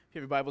If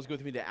you have your Bibles, go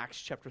with me to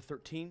Acts chapter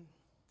 13.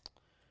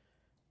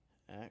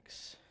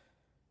 Acts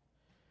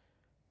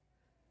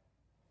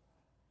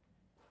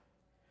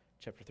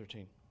chapter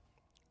 13.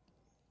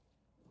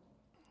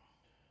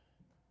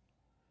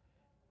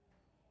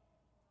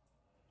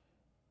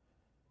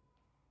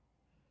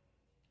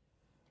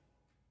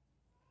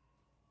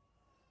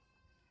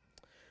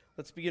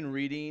 Let's begin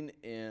reading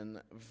in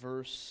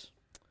verse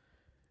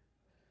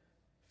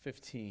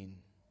 15.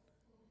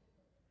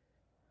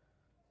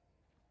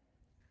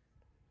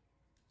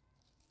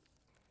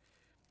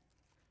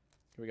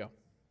 Here we go.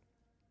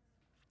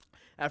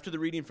 After the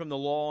reading from the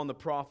law and the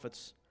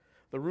prophets,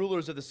 the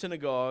rulers of the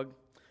synagogue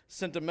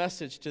sent a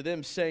message to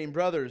them saying,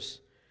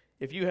 "Brothers,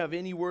 if you have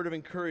any word of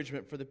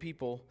encouragement for the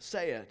people,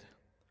 say it."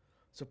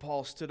 So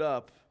Paul stood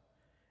up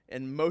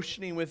and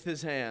motioning with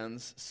his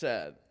hands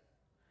said,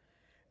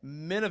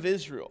 "Men of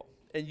Israel,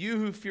 and you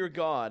who fear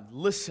God,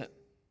 listen.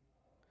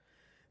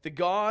 The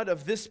God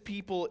of this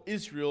people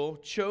Israel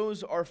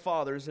chose our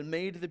fathers and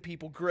made the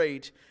people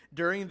great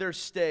during their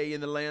stay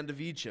in the land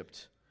of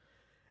Egypt.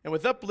 And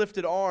with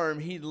uplifted arm,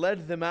 he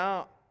led them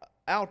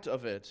out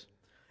of it.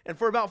 And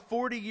for about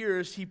 40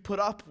 years, he put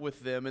up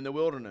with them in the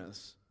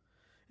wilderness.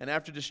 And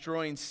after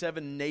destroying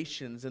 7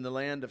 nations in the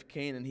land of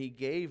Canaan, he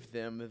gave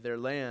them their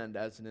land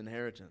as an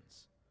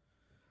inheritance.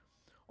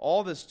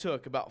 All this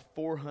took about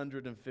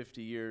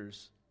 450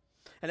 years.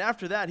 And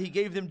after that, he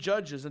gave them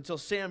judges until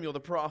Samuel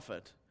the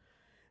prophet.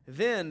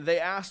 Then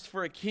they asked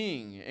for a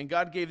king, and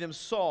God gave them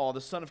Saul,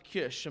 the son of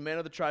Kish, a man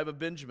of the tribe of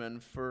Benjamin,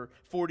 for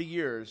 40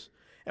 years.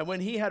 And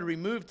when he had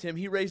removed him,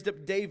 he raised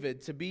up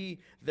David to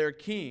be their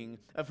king,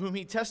 of whom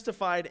he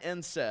testified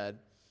and said,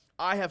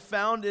 'I have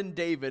found in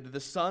David, the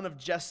son of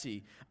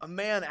Jesse, a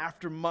man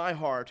after my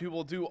heart, who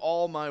will do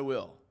all my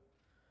will.'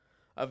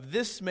 Of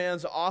this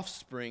man's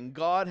offspring,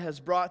 God has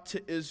brought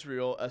to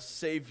Israel a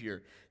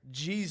Savior,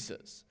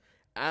 Jesus,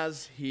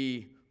 as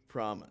he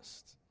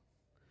promised.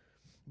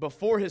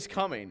 Before his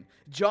coming,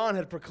 John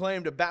had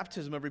proclaimed a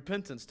baptism of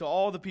repentance to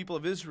all the people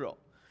of Israel.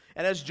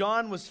 And as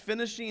John was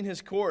finishing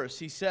his course,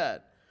 he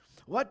said,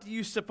 'What do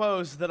you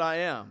suppose that I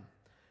am?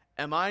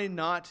 I am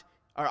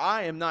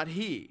not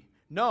he.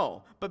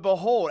 No, but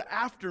behold,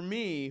 after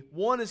me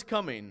one is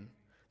coming,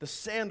 the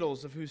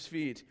sandals of whose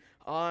feet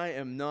I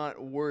am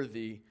not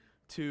worthy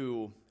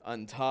to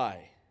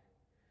untie.'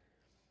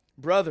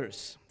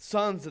 Brothers,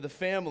 sons of the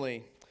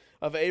family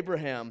of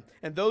Abraham,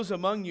 and those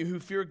among you who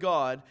fear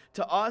God,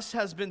 to us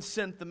has been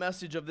sent the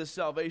message of this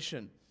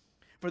salvation.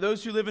 For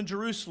those who live in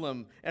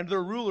Jerusalem and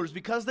their rulers,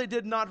 because they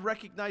did not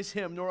recognize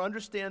him nor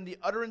understand the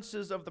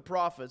utterances of the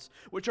prophets,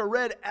 which are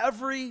read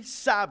every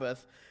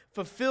Sabbath,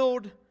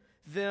 fulfilled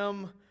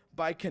them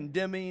by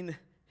condemning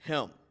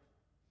him.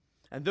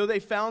 And though they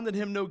found in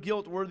him no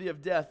guilt worthy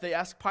of death, they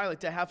asked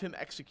Pilate to have him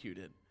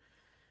executed.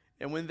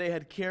 And when they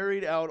had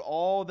carried out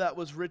all that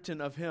was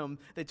written of him,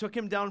 they took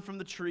him down from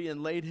the tree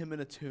and laid him in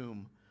a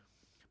tomb.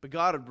 But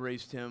God had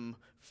raised him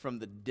from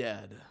the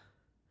dead.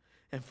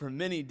 And for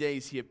many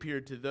days he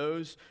appeared to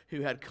those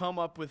who had come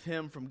up with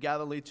him from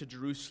Galilee to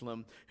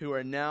Jerusalem, who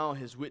are now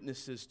his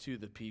witnesses to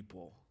the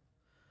people."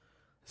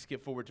 Let's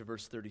skip forward to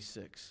verse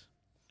 36.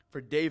 "For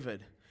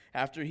David,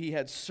 after he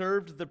had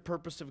served the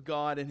purpose of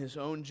God in his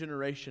own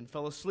generation,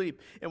 fell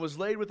asleep and was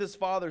laid with his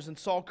fathers and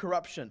saw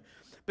corruption.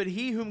 But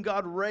he whom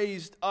God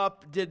raised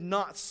up did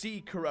not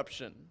see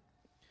corruption.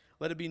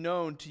 Let it be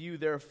known to you,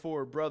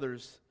 therefore,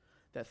 brothers,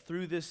 that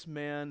through this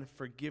man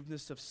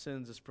forgiveness of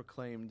sins is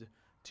proclaimed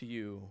to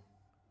you.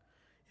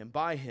 And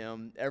by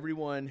him,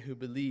 everyone who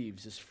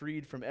believes is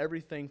freed from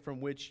everything from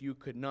which you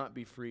could not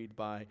be freed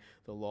by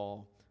the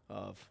law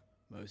of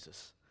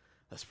Moses."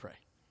 Let's pray.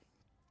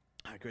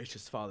 Our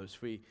gracious Father,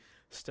 as we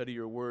study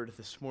your word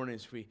this morning,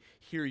 as we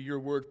hear your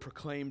word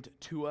proclaimed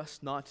to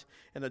us, not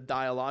in a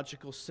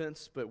dialogical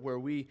sense, but where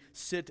we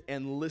sit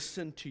and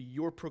listen to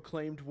your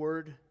proclaimed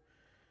word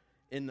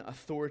in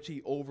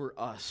authority over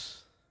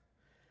us.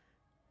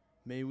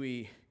 May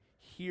we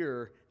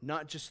hear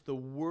not just the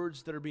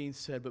words that are being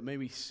said, but may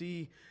we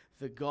see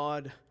the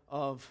God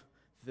of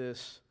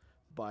this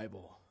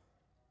Bible.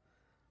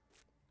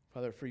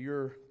 Father, for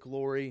your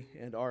glory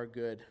and our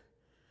good,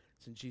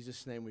 it's in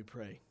Jesus' name we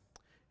pray.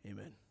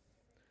 Amen.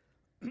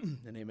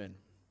 And amen.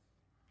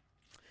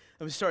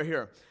 Let me start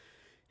here.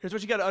 Here's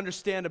what you got to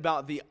understand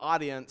about the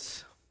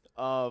audience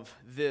of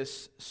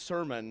this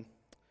sermon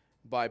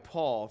by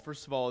Paul.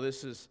 First of all,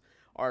 this is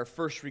our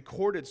first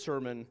recorded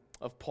sermon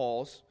of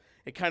Paul's.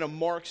 It kind of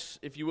marks,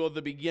 if you will,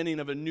 the beginning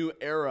of a new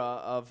era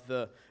of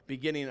the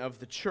beginning of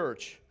the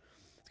church.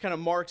 It kind of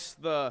marks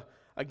the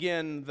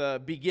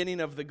beginning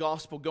of the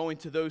gospel going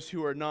to those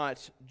who are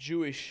not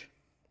Jewish,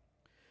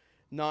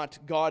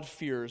 not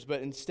God-fearers,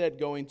 but instead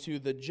going to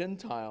the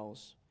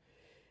Gentiles.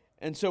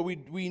 And so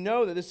we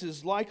know that this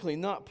is likely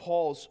not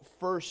Paul's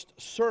first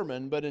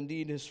sermon, but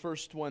indeed his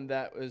first one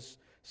that was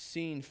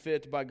seen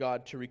fit by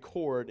God to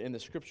record in the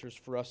Scriptures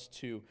for us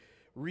to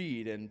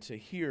read and to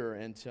hear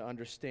and to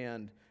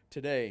understand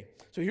today.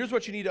 So here's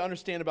what you need to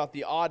understand about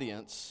the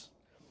audience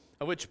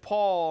of which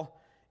Paul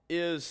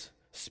is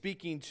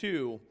speaking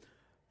to.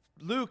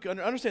 Luke,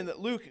 understand that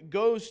Luke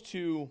goes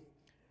to,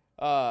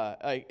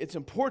 it's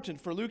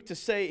important for Luke to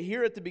say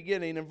here at the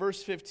beginning in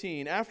verse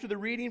 15, after the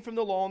reading from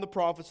the law and the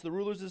prophets, the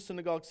rulers of the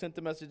synagogue sent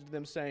the message to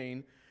them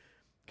saying,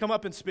 come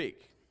up and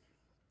speak.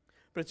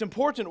 But it's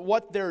important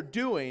what they're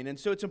doing, and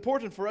so it's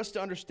important for us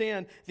to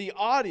understand the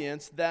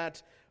audience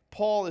that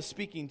Paul is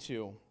speaking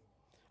to.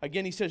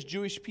 Again, he says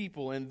Jewish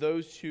people and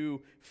those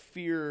who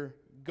fear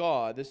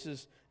God. This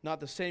is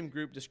not the same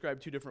group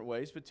described two different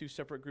ways, but two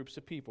separate groups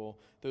of people.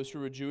 Those who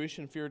were Jewish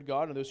and feared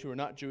God, and those who were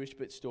not Jewish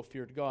but still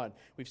feared God.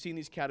 We've seen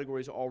these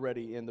categories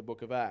already in the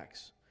book of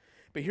Acts.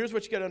 But here's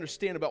what you got to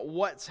understand about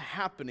what's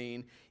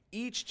happening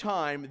each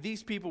time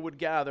these people would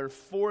gather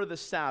for the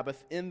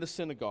Sabbath in the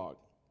synagogue.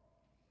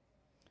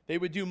 They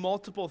would do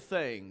multiple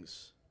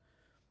things.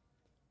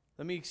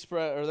 Let me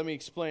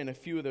explain a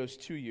few of those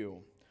to you.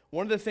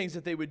 One of the things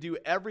that they would do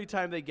every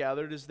time they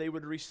gathered is they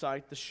would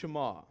recite the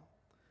Shema.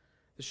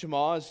 The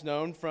Shema is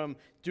known from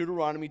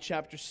Deuteronomy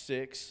chapter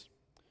 6,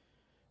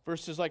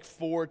 verses like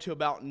 4 to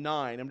about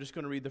 9. I'm just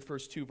going to read the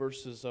first two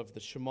verses of the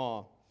Shema.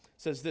 It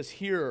says this,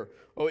 "Hear,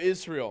 O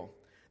Israel,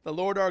 the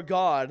Lord our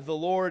God, the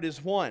Lord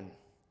is one.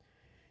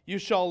 You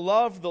shall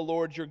love the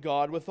Lord your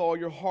God with all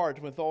your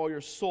heart, with all your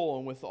soul,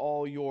 and with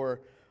all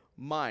your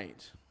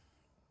might."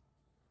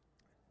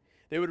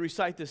 They would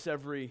recite this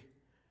every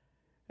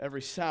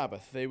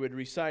Sabbath. They would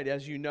recite,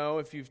 as you know,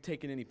 if you've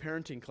taken any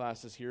parenting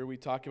classes here, we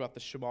talk about the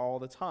Shema all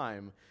the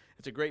time.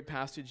 It's a great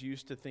passage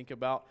used to think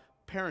about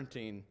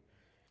parenting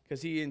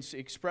because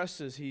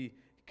he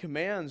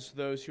commands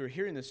those who are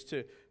hearing this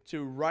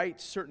to write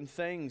certain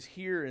things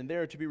here and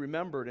there to be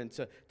remembered and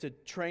to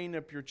train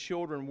up your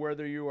children,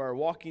 whether you are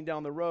walking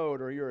down the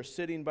road or you are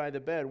sitting by the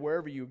bed,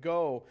 wherever you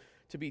go,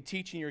 to be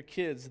teaching your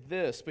kids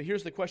this. But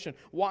here's the question,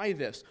 why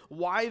this?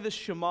 Why the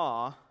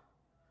Shema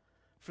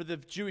for the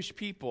Jewish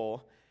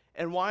people,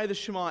 and why the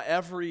Shema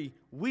every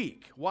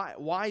week?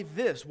 Why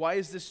this? Why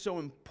is this so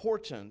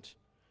important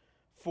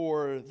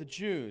for the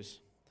Jews?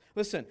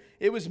 Listen,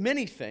 it was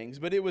many things,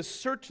 but it was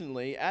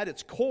certainly, at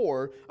its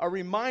core, a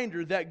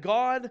reminder that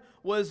God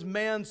was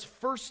man's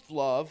first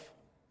love,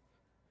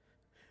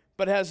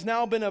 but has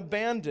now been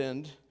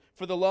abandoned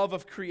for the love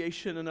of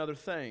creation and other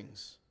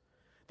things.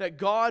 That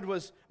God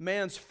was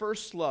man's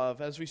first love,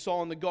 as we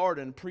saw in the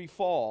garden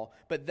pre-fall,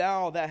 but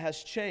now that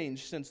has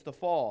changed since the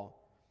fall.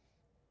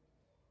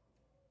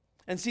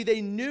 And see,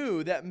 they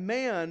knew that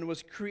man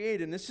was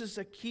created, and this is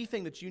a key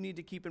thing that you need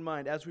to keep in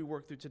mind as we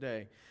work through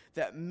today,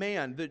 that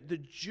man, the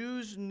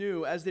Jews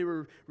knew as they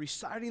were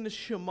reciting the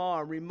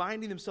Shema,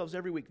 reminding themselves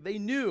every week, they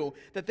knew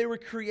that they were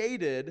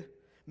created,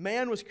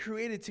 man was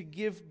created to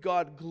give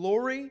God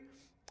glory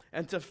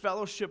and to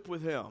fellowship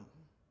with Him.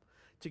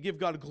 To give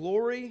God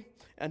glory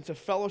and to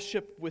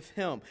fellowship with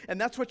Him. And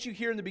that's what you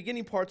hear in the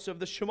beginning parts of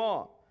the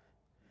Shema,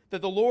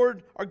 that the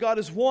Lord our God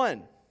is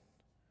one.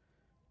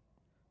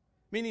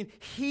 Meaning,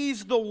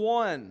 He's the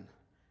one.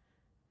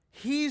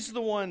 He's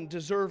the one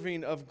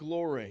deserving of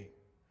glory.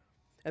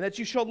 And that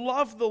you shall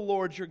love the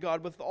Lord your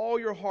God with all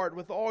your heart,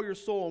 with all your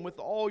soul, and with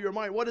all your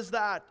mind. What is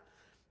that?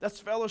 That's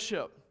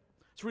fellowship.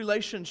 It's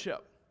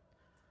relationship.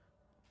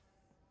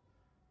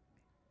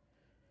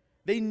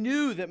 They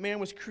knew that man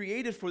was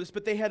created for this,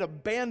 but they had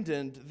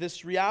abandoned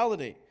this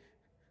reality.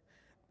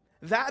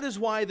 That is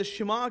why the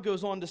Shema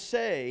goes on to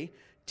say,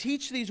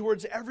 teach these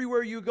words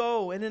everywhere you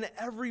go and in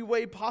every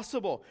way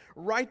possible.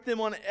 Write them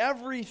on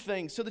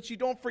everything so that you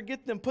don't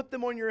forget them. Put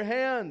them on your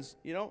hands.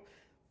 You know,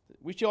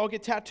 we should all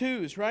get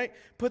tattoos, right?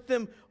 Put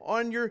them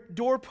on your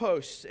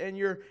doorposts and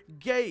your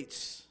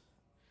gates.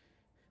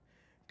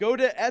 Go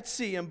to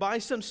Etsy and buy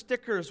some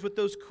stickers with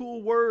those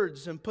cool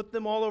words and put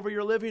them all over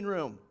your living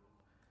room.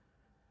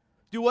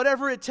 Do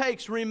whatever it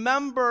takes.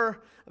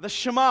 Remember the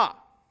Shema.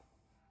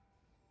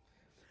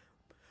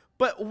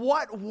 But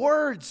what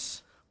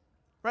words?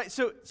 Right,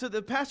 so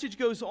the passage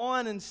goes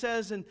on and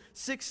says in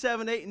 6,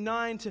 7, 8, and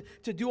 9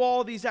 to do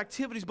all these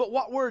activities. But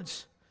what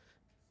words?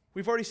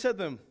 We've already said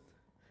them.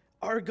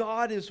 Our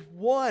God is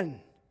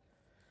one.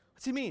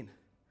 What's He mean?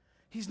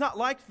 He's not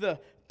like the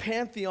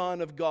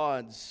pantheon of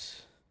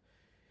gods.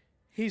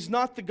 He's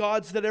not the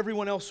gods that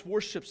everyone else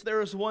worships.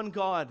 There is one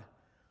God.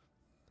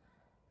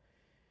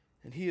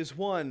 And He is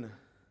one.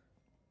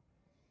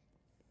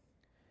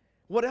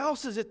 What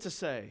else is it to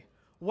say?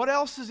 What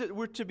else is it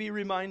we're to be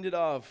reminded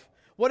of?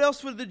 What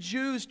else were the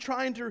Jews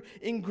trying to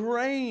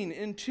ingrain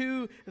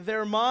into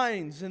their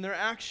minds and their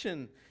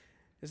action?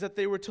 Is that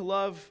they were to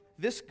love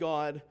this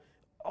God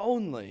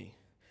only.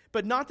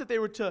 But not that they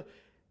were to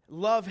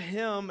love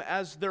Him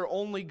as their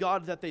only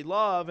God that they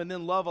love and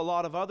then love a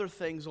lot of other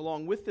things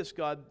along with this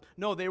God.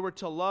 No, they were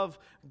to love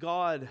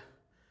God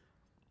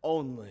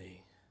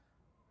only.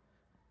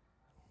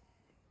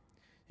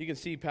 You can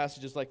see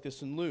passages like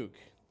this in Luke.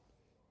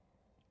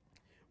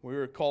 We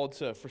were called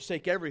to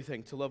forsake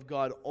everything, to love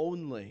God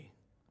only.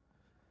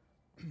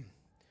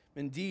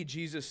 Indeed,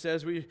 Jesus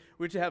says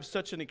we're to have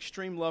such an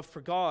extreme love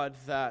for God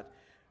that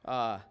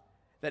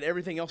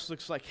everything else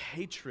looks like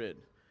hatred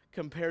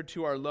compared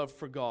to our love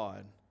for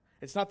God.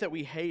 It's not that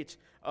we hate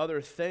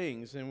other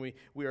things, and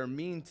we are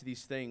mean to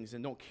these things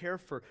and don't care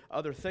for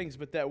other things,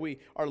 but that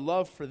our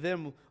love for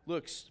them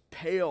looks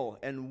pale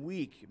and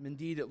weak.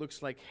 Indeed, it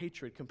looks like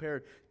hatred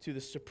compared to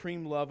the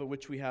supreme love of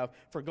which we have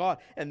for God.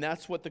 And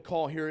that's what the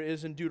call here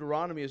is in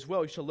Deuteronomy as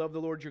well. You shall love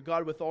the Lord your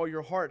God with all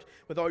your heart,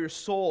 with all your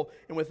soul,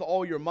 and with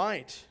all your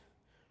might.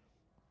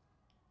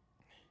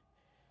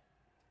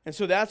 And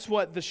so that's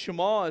what the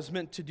Shema is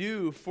meant to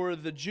do for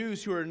the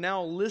Jews who are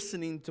now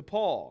listening to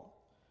Paul.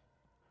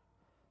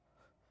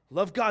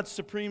 Love God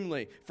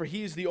supremely, for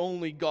He is the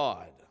only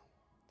God.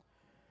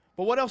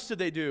 But what else did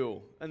they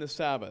do on the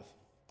Sabbath?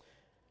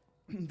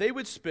 They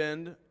would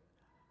spend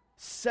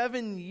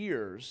 7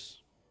 years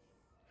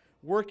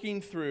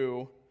working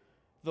through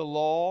the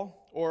law,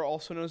 or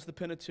also known as the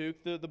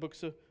Pentateuch, the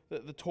books of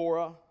the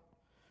Torah,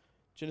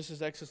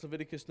 Genesis, Exodus,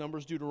 Leviticus,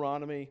 Numbers,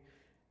 Deuteronomy.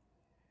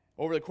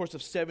 Over the course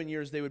of 7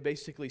 years, they would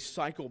basically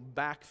cycle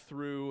back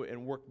through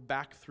and work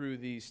back through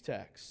these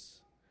texts.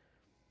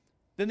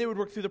 Then they would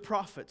work through the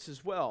prophets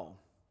as well.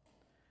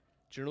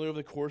 Generally, over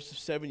the course of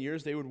 7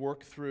 years, they would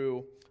work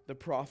through the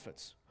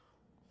prophets.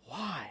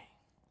 Why?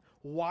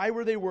 Why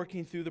were they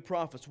working through the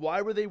prophets?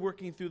 Why were they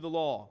working through the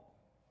law?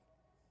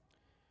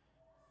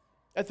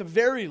 At the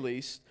very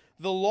least,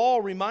 the law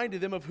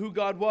reminded them of who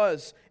God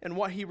was and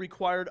what He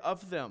required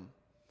of them.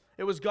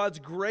 It was God's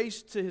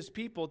grace to His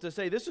people to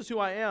say, this is who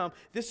I am,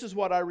 this is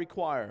what I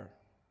require.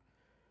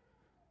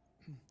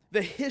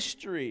 The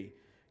history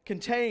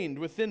contained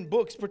within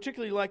books,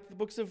 particularly like the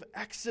books of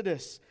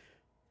Exodus,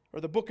 or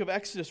the book of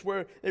Exodus,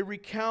 where they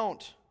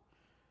recount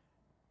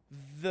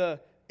the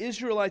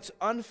Israelites'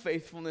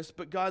 unfaithfulness,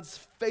 but God's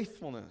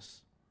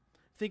faithfulness.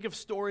 Think of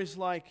stories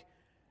like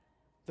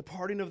the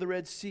parting of the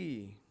Red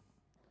Sea,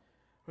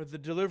 or the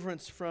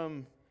deliverance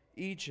from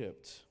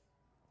Egypt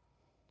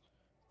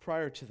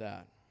prior to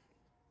that.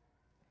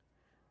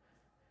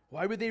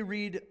 Why would they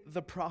read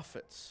the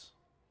prophets?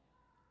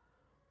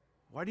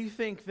 Why do you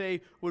think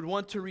they would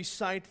want to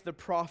recite the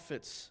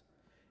prophets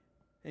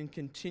in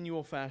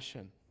continual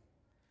fashion?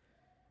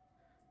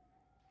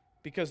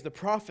 Because the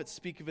prophets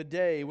speak of a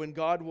day when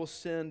God will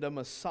send a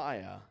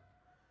Messiah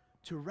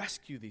to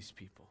rescue these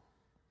people.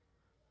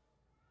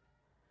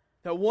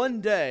 That one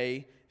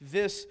day,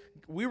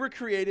 we were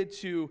created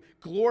to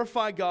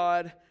glorify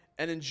God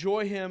and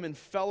enjoy Him in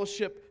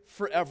fellowship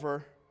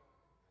forever.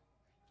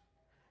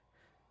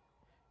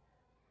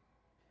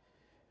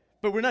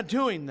 But we're not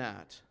doing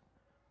that.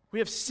 We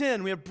have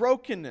sin, we have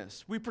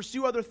brokenness, we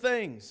pursue other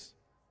things.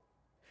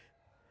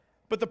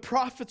 But the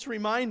prophets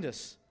remind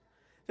us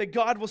that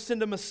God will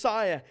send a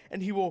Messiah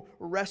and He will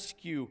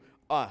rescue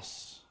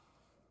us.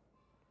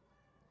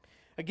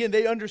 Again,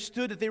 they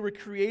understood that they were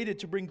created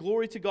to bring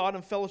glory to God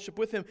and fellowship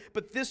with Him,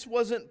 but this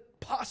wasn't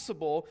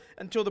possible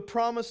until the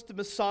promised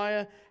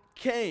Messiah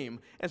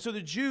came. And so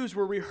the Jews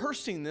were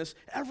rehearsing this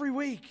every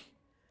week.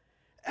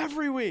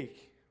 Every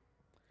week.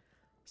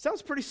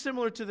 Sounds pretty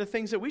similar to the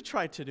things that we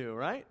try to do,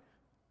 right?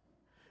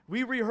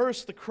 We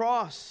rehearse the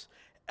cross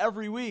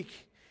every week,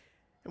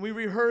 and we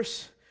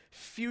rehearse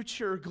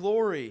future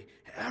glory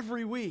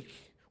every week.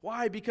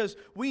 Why? Because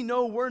we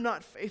know we're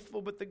not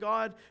faithful, but the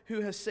God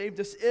who has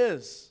saved us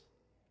is.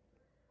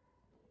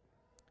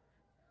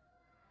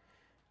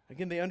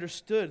 Again, they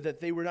understood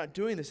that they were not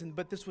doing this,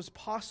 but this was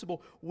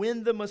possible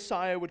when the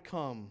Messiah would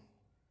come.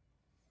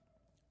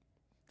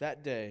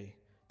 That day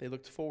they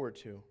looked forward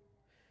to.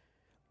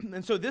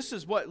 And so this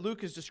is what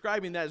Luke is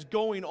describing that is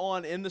going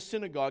on in the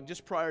synagogue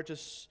just prior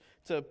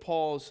to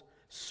Paul's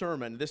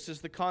sermon. This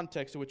is the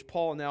context in which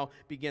Paul now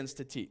begins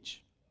to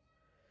teach.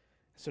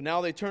 So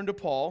now they turn to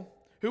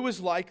Paul, who was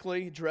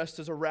likely dressed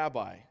as a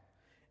rabbi,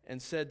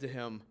 and said to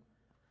him,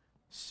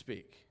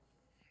 "Speak."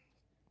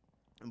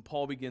 And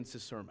Paul begins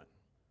his sermon.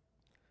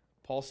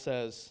 Paul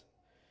says,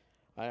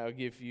 I'll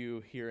give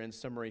you here in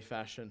summary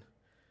fashion,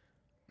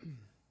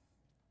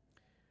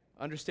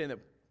 understand that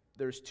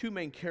there's two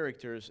main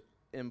characters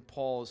in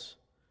Paul's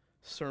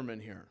sermon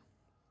here.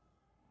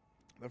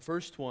 The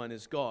first one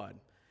is God.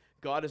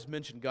 God is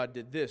mentioned. God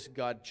did this.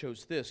 God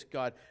chose this.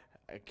 God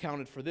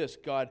accounted for this.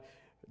 God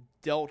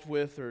dealt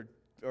with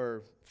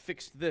or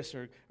fixed this.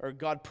 Or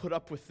God put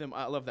up with them.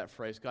 I love that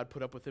phrase. God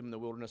put up with them in the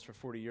wilderness for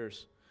 40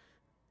 years.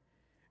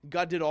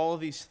 God did all of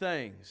these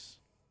things.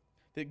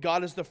 That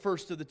God is the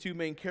first of the two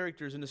main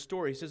characters in the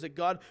story. He says that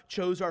God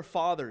chose our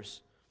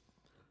fathers.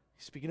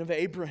 He's speaking of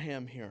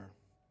Abraham here.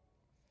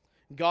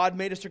 God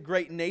made us a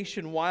great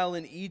nation while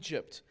in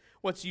Egypt.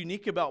 What's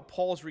unique about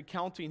Paul's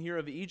recounting here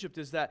of Egypt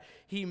is that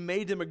he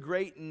made them a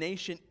great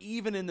nation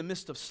even in the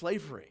midst of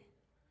slavery.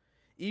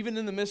 Even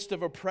in the midst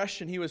of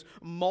oppression, he was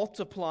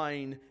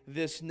multiplying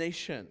this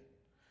nation.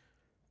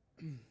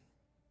 It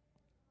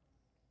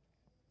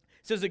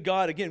says that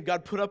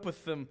God put up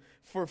with them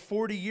for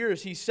 40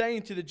 years. He's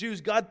saying to the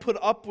Jews, God put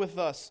up with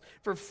us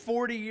for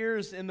 40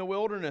 years in the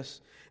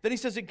wilderness. Then he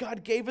says that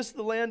God gave us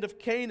the land of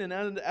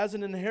Canaan as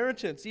an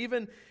inheritance,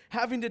 even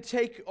having to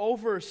take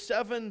over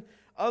 7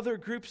 other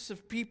groups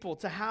of people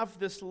to have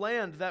this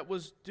land that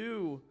was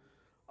due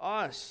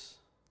us.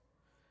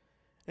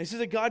 And he says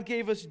that God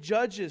gave us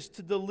judges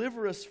to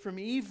deliver us from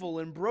evil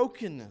and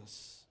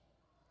brokenness.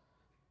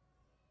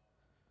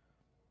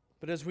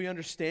 But as we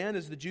understand,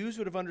 as the Jews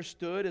would have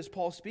understood, as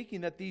Paul's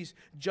speaking, that these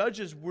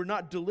judges were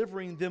not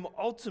delivering them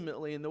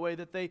ultimately in the way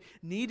that they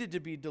needed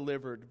to be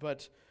delivered,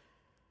 but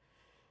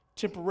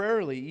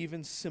temporarily,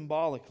 even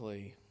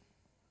symbolically.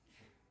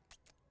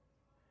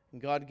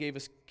 And God gave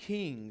us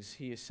kings,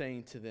 he is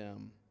saying to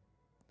them.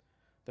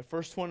 The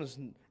first one is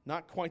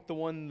not quite the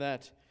one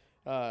that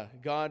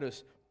God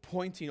is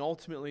pointing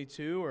ultimately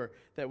to, or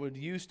that would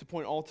use to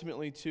point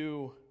ultimately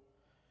to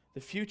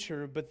the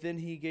future, but then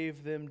he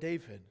gave them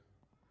David.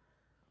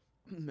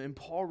 And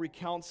Paul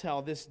recounts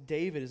how this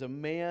David is a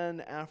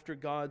man after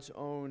God's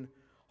own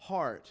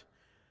heart.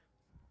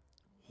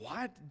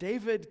 What?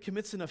 David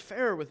commits an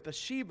affair with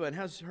Bathsheba and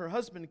has her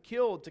husband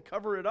killed to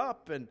cover it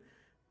up. And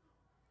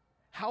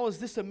how is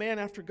this a man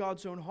after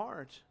God's own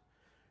heart?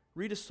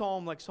 Read a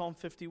psalm like Psalm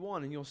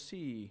 51 and you'll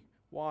see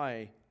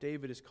why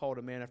David is called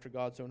a man after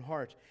God's own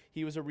heart.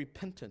 He was a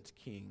repentant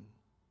king.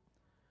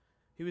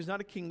 He was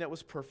not a king that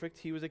was perfect.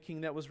 He was a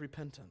king that was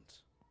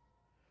repentant.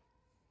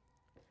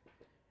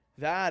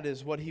 That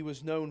is what he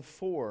was known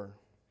for.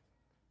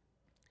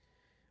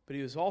 But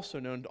he was also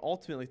known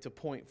ultimately to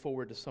point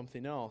forward to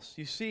something else.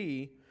 You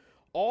see,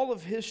 all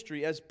of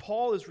history, as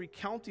Paul is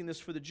recounting this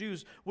for the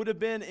Jews, would have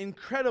been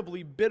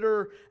incredibly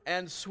bitter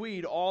and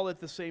sweet all at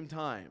the same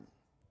time.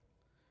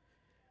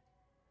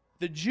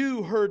 The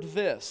Jew heard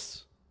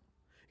this: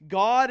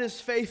 God is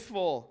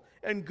faithful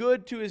and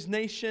good to his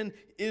nation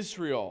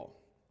Israel.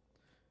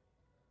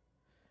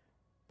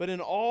 But in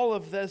all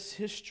of this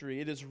history,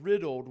 it is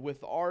riddled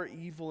with our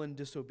evil and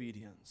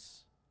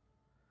disobedience.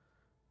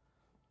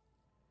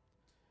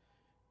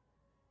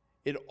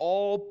 It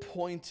all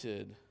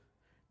pointed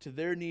to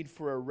their need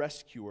for a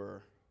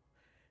rescuer,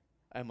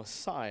 a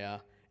Messiah,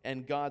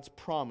 and God's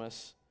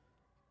promise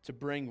to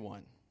bring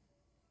one.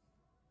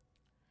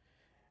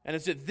 And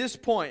it's at this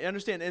point,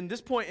 understand, in this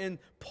point in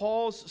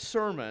Paul's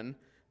sermon,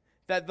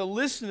 that the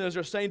listeners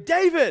are saying,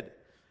 David!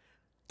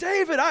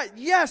 David!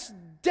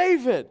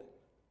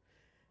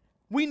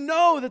 We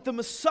know that the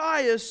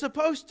Messiah is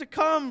supposed to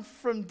come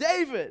from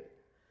David.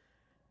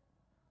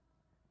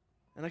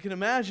 And I can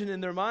imagine in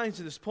their minds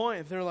at this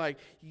point, they're like,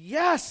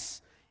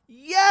 yes!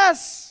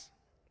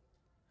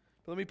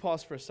 But let me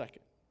pause for a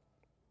second.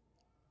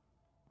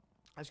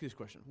 Ask you this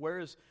question.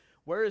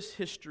 Where is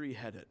history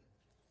headed?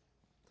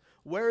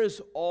 Where is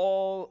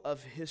all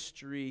of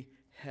history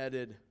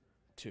headed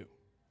to?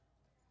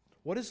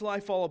 What is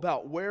life all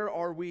about? Where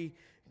are we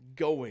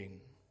going?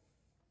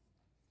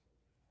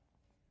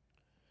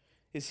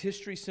 Is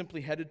history simply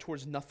headed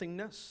towards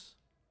nothingness?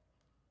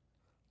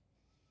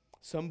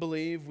 Some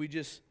believe we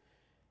just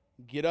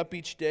get up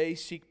each day,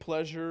 seek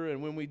pleasure,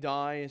 and when we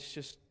die, it's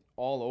just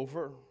all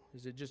over.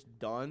 Is it just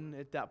done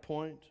at that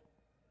point?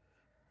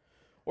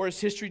 Or is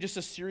history just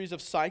a series of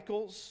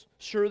cycles?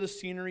 Sure, the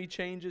scenery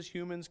changes,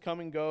 humans come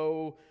and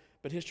go,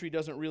 but history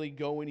doesn't really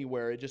go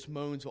anywhere. It just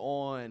moans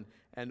on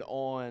and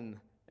on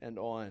and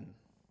on.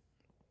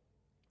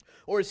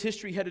 Or is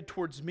history headed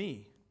towards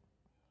me?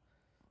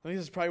 I think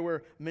this is probably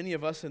where many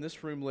of us in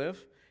this room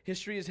live.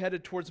 History is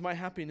headed towards my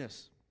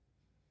happiness.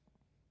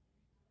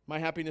 My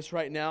happiness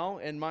right now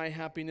and my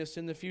happiness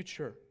in the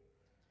future.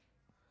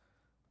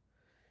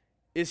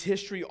 Is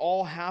history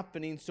all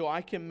happening so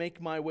I can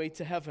make my way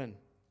to heaven?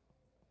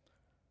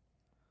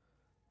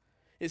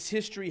 Is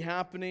history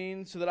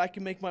happening so that I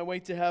can make my way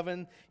to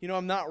heaven? You know,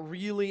 I'm not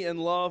really in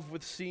love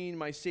with seeing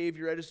my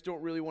Savior. I just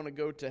don't really want to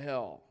go to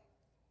hell.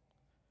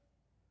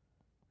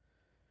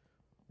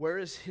 Where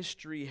is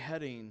history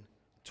heading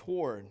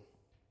toward?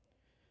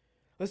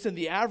 Listen,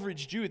 the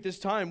average Jew at this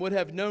time would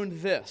have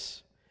known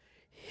this.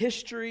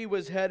 History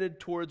was headed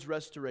towards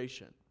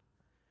restoration.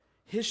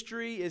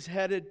 History is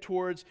headed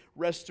towards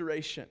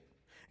restoration.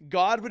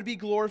 God would be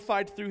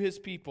glorified through his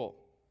people,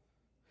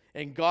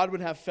 and God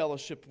would have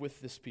fellowship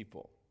with this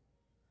people.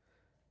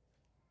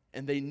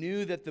 And they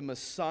knew that the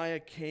Messiah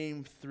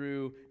came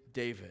through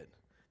David,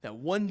 that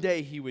one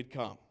day he would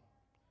come.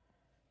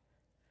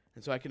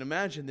 And so I can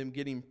imagine them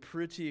getting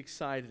pretty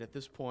excited at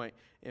this point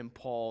in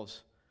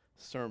Paul's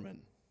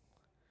sermon.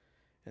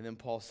 And then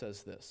Paul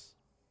says this: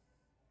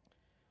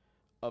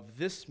 of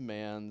this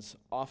man's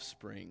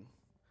offspring,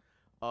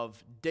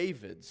 of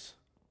David's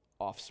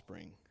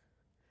offspring,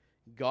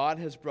 God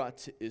has brought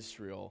to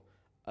Israel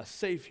a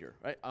Savior,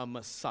 right? A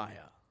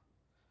Messiah,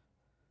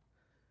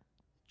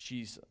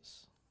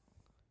 Jesus,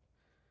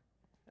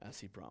 as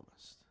he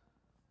promised.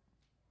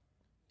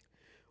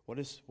 What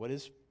is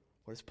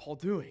Paul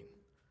doing?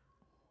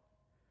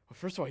 Well,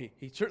 first of all,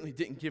 he certainly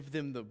didn't give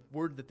them the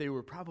word that they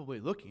were probably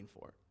looking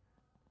for.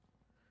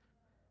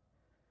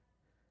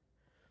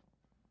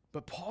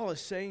 But Paul is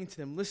saying to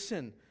them,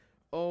 listen,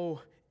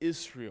 O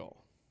Israel,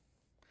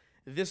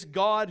 this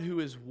God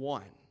who is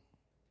one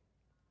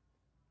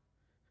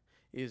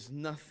is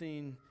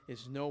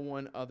no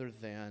one other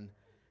than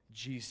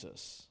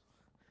Jesus,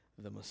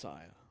 the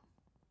Messiah.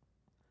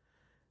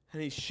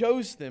 And he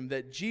shows them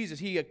that Jesus,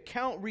 he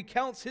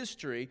recounts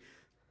history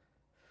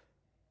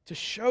to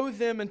show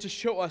them and to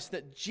show us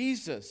that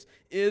Jesus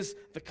is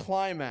the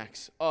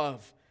climax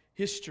of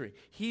history.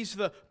 He's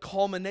the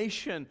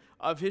culmination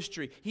of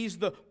history. He's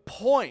the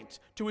point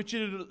to which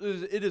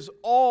it is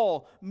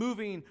all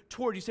moving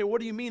toward. You say,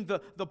 what do you mean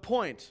the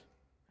point?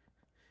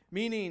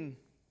 Meaning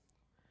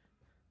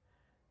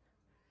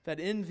that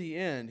in the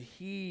end,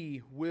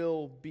 He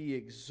will be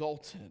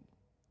exalted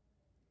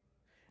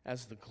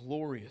as the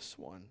glorious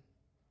one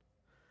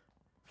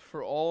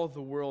for all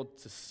the world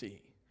to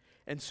see.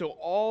 And so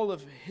all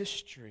of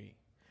history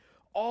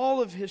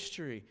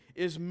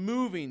is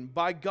moving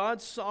by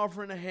God's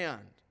sovereign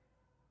hand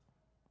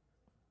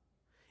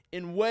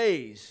in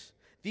ways.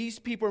 These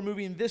people are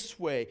moving this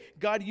way.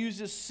 God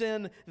uses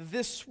sin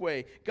this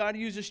way. God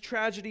uses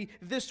tragedy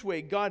this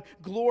way. God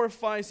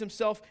glorifies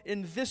Himself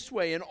in this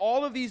way. And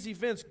all of these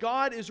events,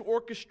 God is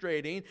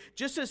orchestrating,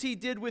 just as He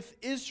did with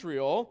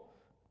Israel,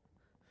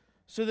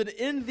 so that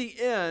in the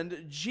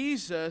end,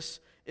 Jesus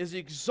is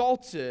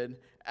exalted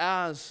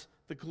as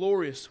the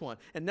glorious one.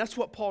 And that's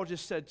what Paul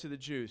just said to the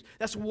Jews.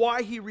 That's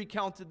why he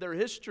recounted their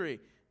history.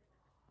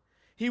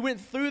 He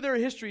went through their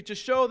history to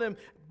show them,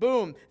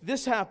 boom,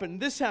 this happened,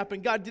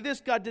 God did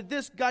this, God did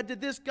this, God did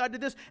this, God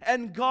did this,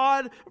 and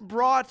God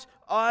brought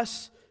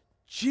us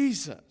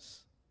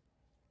Jesus.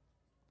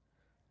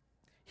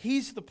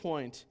 He's the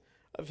point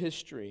of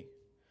history.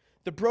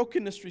 The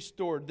brokenness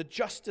restored, the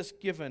justice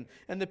given,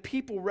 and the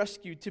people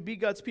rescued to be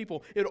God's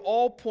people. It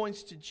all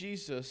points to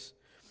Jesus,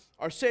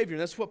 our Savior.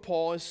 And that's what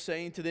Paul is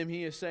saying to them.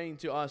 He is saying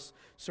to us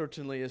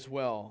certainly as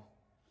well.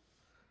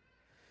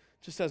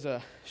 Just as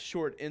a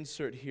short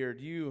insert here,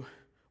 do you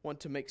want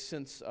to make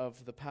sense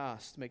of the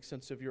past, make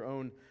sense of your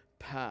own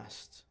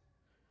past?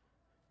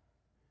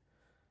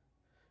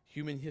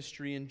 Human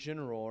history in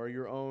general, or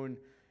your own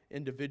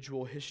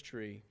individual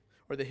history,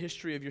 or the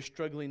history of your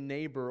struggling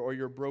neighbor or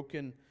your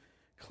broken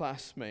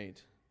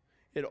classmate.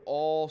 It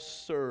all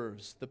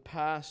serves, the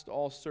past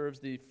all serves,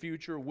 the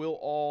future will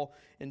all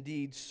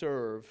indeed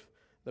serve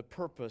the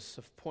purpose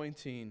of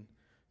pointing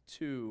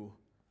to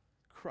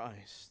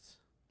Christ.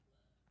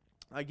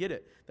 I get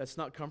it. That's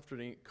not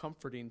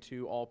comforting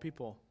to all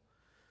people.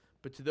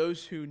 But to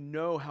those who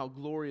know how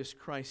glorious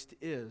Christ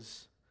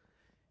is,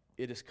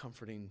 it is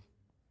comforting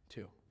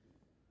too.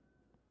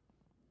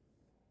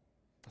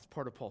 That's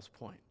part of Paul's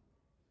point.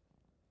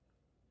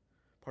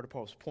 Part of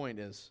Paul's point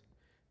is,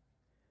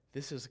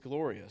 this is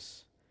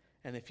glorious.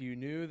 And if you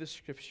knew the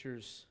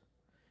Scriptures,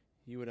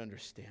 you would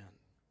understand.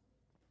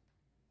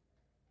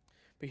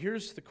 But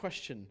here's the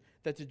question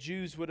that the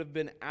Jews would have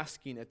been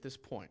asking at this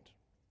point.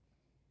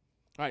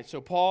 All right,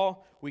 so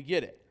Paul, we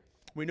get it.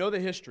 We know the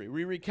history.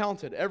 We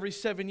recounted every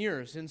 7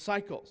 years in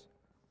cycles.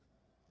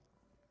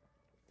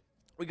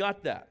 We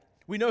got that.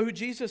 We know who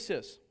Jesus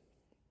is.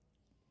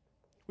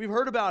 We've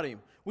heard about Him.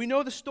 We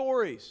know the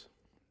stories.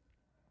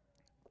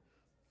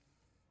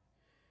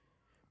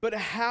 But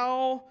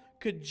how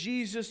could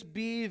Jesus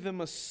be the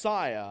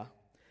Messiah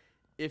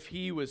if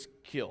He was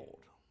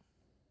killed?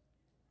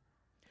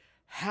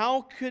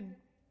 How could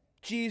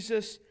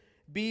Jesus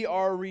be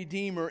our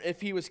Redeemer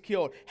if He was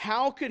killed?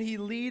 How could He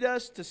lead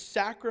us to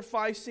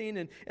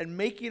sacrificing and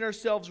making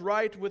ourselves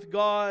right with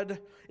God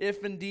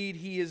if indeed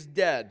He is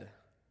dead?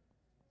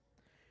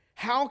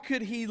 How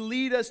could He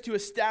lead us to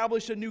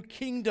establish a new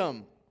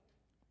kingdom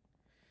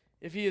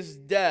if He is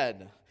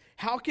dead?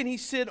 How can He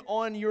sit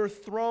on your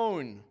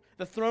throne,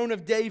 the throne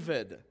of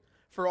David,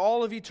 for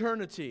all of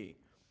eternity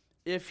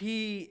if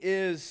He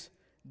is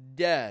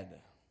dead?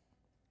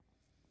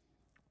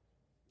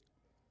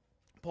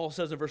 Paul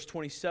says in verse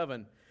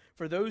 27,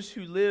 for those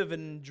who live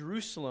in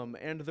Jerusalem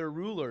and their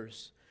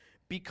rulers,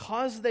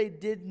 because they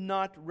did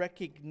not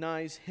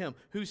recognize Him.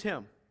 Who's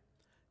Him?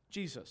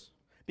 Jesus.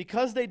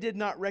 Because they did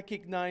not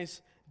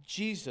recognize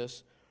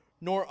Jesus,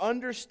 nor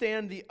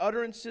understand the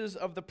utterances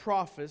of the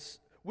prophets,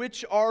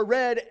 which are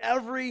read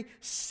every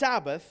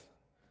Sabbath,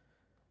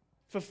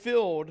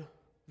 fulfilled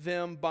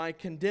them by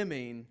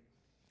condemning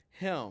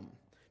Him.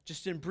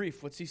 Just in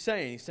brief, what's he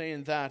saying? He's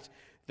saying that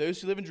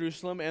those who live in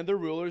Jerusalem and their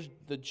rulers,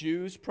 the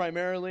Jews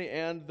primarily,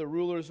 and the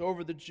rulers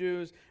over the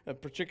Jews,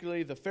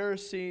 particularly the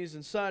Pharisees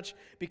and such,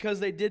 because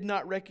they did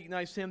not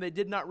recognize Him, they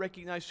did not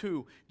recognize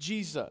who?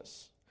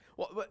 Jesus.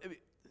 Well,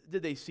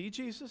 did they see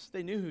Jesus?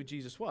 They knew who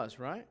Jesus was,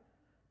 right?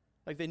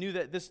 Like they knew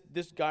that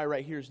this guy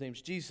right here, his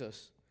name's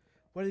Jesus.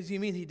 What does he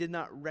mean he did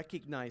not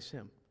recognize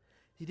Him?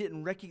 He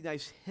didn't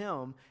recognize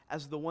Him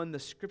as the one the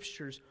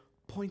Scriptures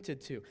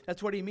pointed to.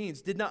 That's what he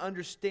means. Did not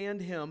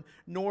understand Him,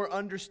 nor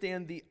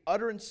understand the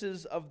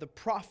utterances of the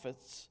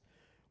prophets,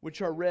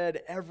 which are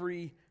read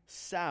every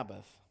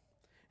Sabbath.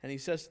 And he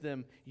says to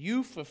them,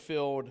 you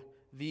fulfilled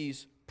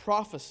these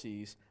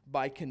prophecies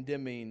by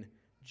condemning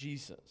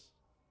Jesus.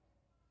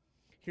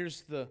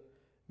 Here's the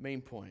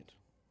main point.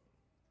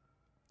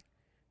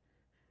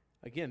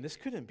 Again, this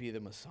couldn't be the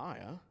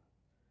Messiah.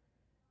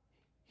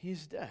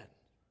 He's dead.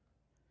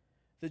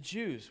 The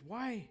Jews,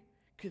 why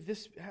could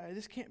this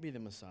can't be the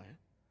Messiah?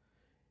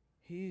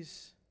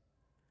 He's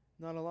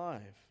not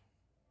alive.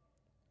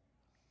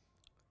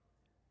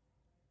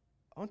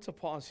 I want to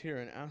pause here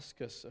and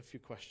ask us a few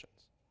questions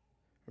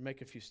or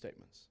make a few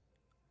statements.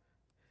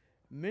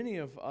 Many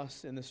of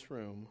us in this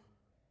room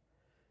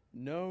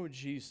know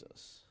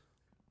Jesus,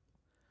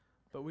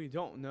 but we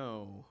don't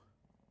know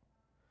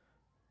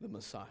the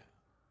Messiah.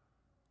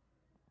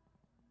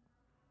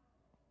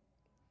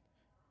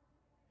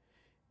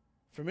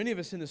 For many of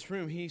us in this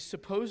room, he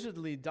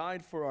supposedly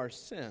died for our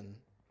sin,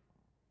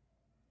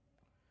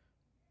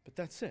 but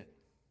that's it.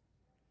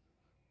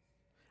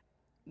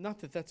 Not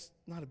that that's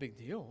not a big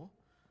deal.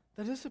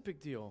 That is a big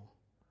deal.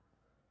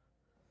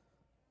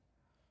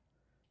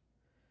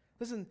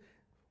 Listen,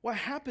 what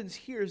happens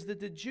here is that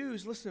the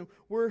Jews, listen,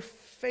 were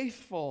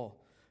faithful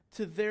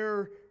to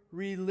their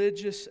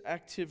religious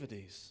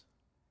activities.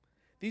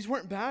 These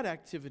weren't bad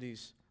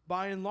activities,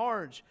 by and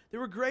large. They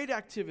were great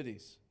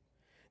activities.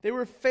 They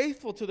were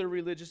faithful to their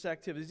religious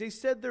activities. They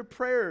said their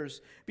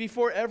prayers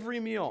before every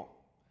meal.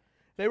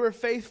 They were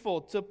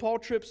faithful to Paul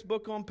Tripp's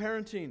book on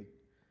parenting.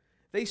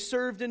 They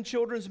served in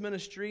children's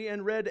ministry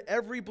and read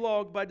every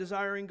blog by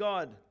Desiring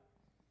God.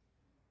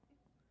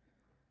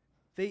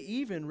 They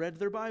even read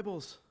their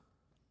Bibles.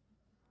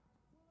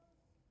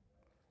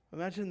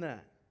 Imagine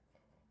that.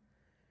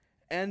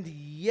 And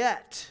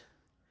yet,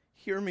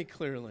 hear me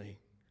clearly,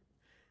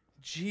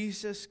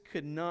 Jesus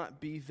could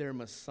not be their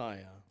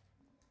Messiah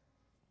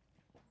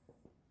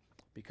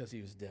because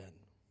he was dead.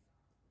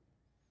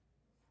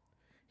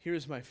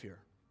 Here's my fear.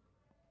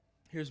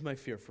 Here's my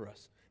fear for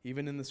us,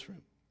 even in this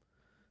room.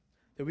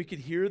 That we could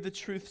hear the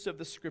truths of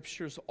the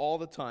Scriptures all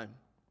the time.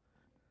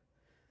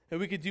 That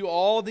we could do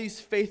all these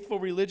faithful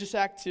religious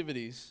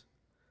activities.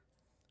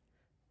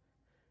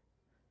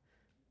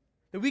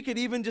 That we could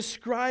even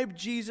describe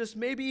Jesus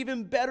maybe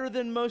even better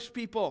than most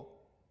people.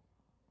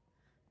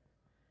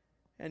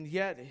 And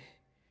yet,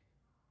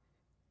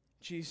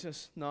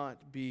 Jesus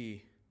not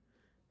be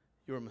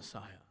your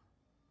Messiah.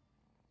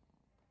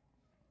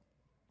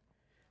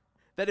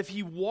 That if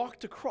he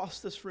walked across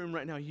this room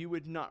right now, you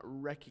would not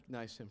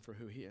recognize him for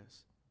who he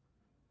is.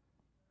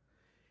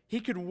 He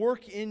could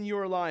work in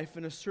your life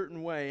in a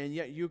certain way, and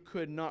yet you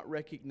could not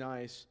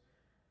recognize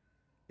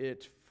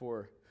it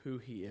for who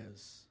he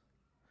is,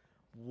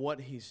 what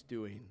he's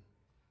doing.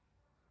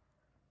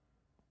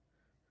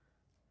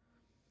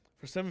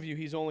 For some of you,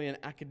 he's only an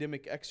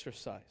academic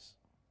exercise.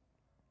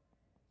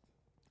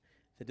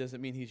 That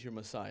doesn't mean he's your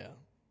Messiah.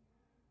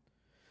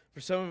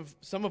 For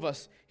some of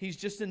us, he's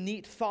just a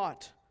neat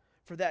thought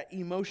for that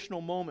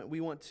emotional moment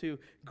we want to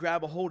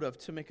grab a hold of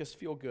to make us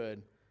feel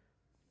good.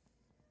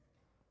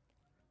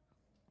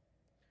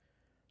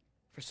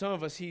 For some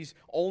of us, he's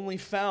only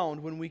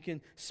found when we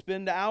can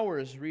spend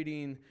hours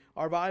reading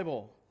our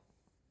Bible.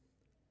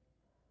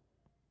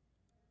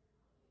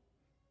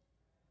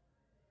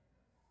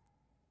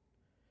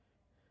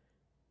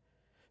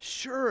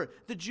 Sure,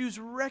 the Jews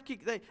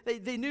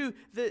they knew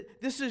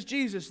that this is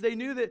Jesus. They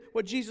knew that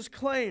what Jesus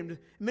claimed.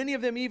 Many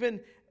of them even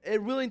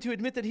willing to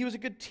admit that he was a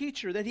good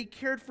teacher, that he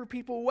cared for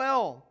people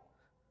well.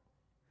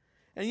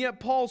 And yet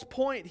Paul's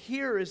point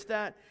here is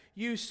that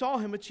you saw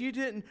him, but you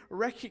didn't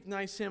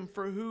recognize him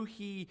for who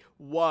he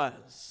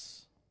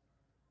was.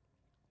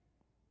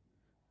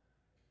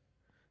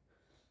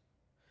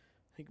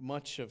 I think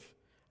much of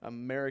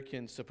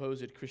American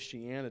supposed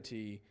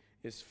Christianity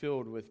is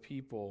filled with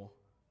people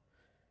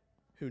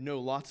who know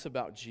lots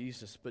about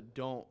Jesus but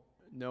don't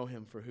know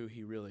him for who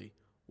he really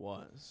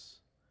was.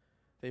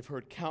 They've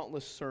heard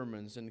countless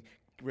sermons and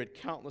read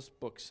countless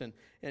books and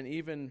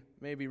even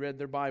maybe read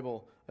their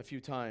Bible a few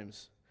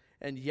times,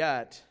 and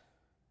yet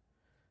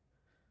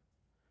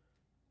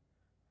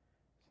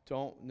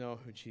don't know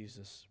who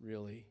Jesus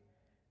really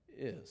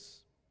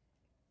is.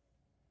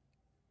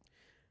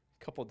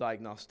 A couple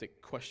diagnostic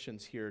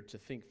questions here to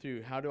think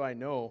through. How do I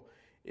know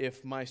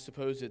if my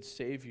supposed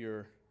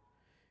Savior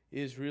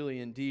is really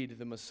indeed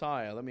the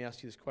Messiah? Let me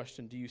ask you this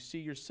question. Do you see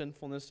your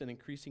sinfulness in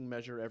increasing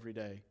measure every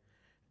day?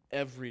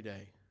 Every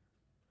day.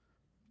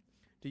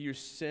 Do your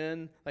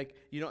sin,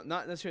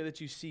 not necessarily that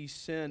you see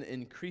sin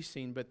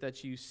increasing, but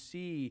that you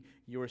see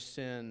your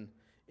sin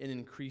in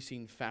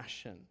increasing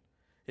fashion.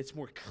 It's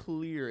more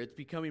clear. It's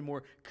becoming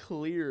more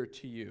clear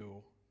to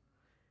you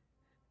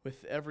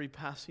with every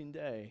passing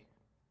day.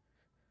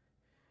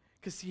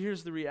 Because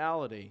here's the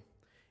reality.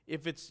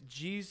 If it's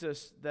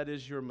Jesus that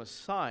is your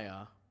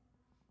Messiah,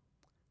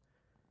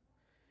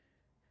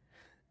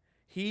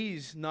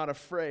 he's not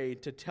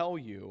afraid to tell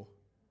you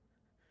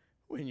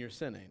when you're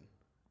sinning.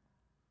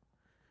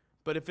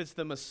 But if it's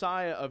the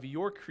Messiah of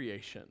your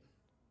creation,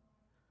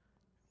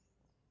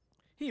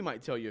 he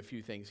might tell you a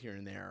few things here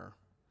and there,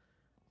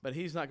 but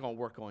he's not going to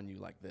work on you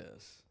like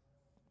this.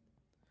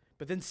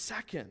 But then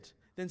second,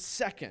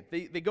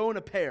 they go in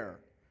a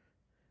pair.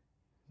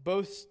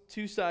 Both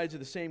two sides of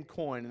the same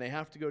coin, and they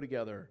have to go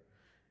together.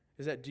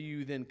 Is that, do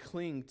you then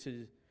cling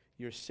to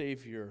your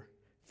Savior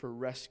for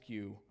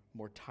rescue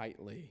more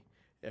tightly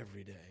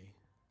every day?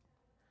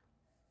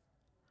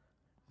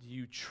 Do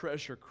you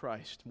treasure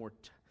Christ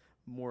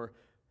more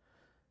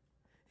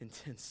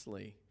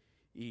intensely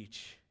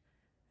each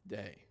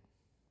day?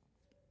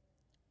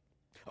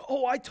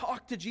 Oh, I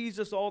talk to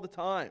Jesus all the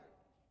time.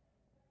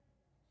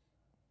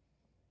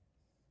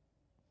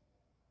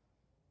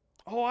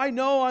 Oh, I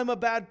know I'm a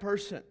bad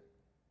person.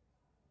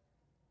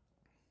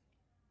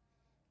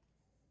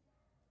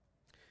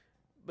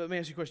 let me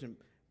ask you a question.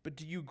 But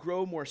do you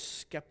grow more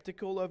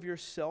skeptical of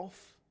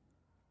yourself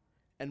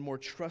and more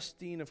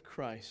trusting of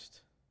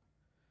Christ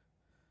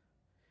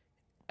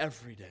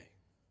every day?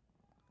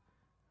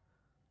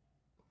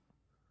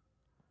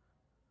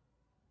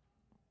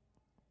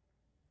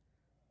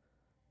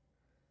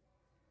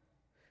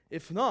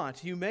 If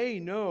not, you may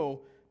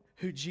know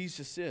who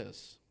Jesus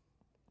is.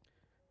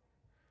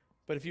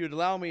 But if you would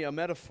allow me a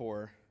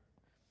metaphor,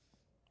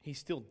 he's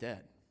still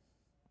dead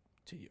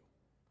to you.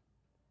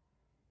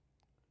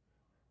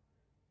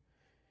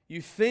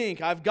 You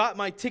think, I've got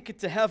my ticket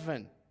to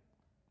heaven.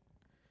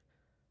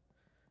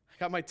 I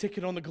got my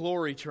ticket on the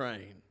glory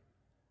train.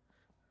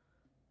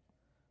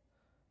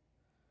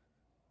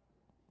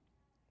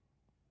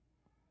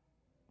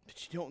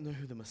 But you don't know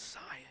who the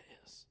Messiah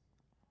is.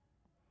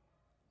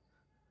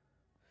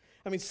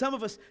 I mean, some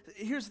of us,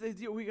 here's the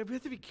deal, we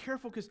have to be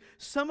careful because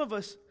some of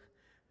us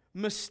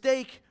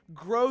mistake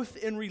growth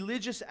in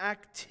religious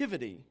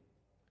activity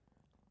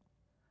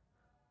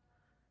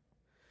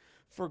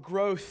for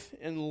growth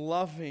in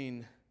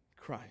loving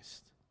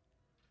Christ.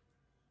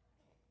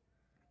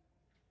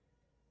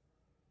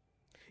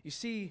 You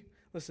see,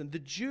 listen, the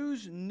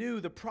Jews knew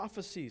the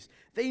prophecies.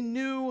 They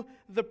knew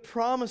the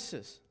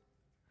promises.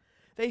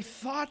 They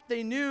thought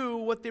they knew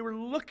what they were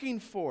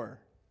looking for.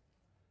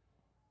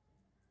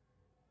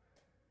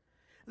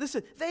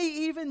 Listen, they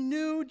even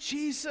knew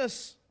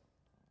Jesus.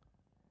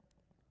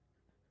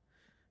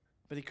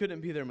 But he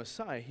couldn't be their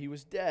Messiah. He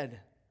was dead.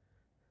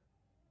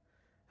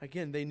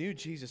 Again, they knew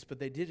Jesus, but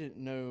they didn't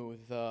know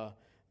the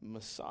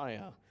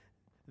Messiah.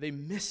 They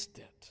missed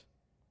it.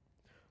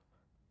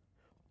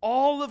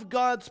 All of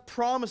God's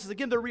promises,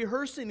 again, they're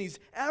rehearsing these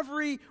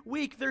every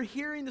week. They're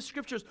hearing the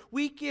scriptures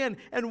week in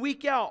and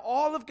week out.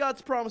 All of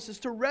God's promises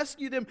to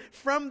rescue them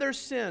from their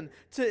sin,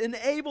 to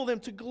enable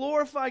them to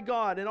glorify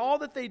God in all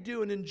that they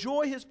do and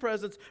enjoy His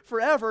presence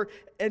forever.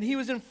 And He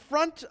was in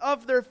front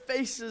of their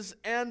faces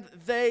and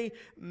they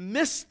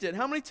missed it.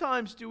 How many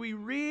times do we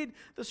read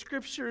the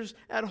scriptures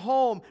at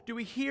home? Do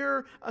we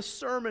hear a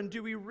sermon?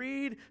 Do we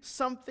read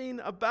something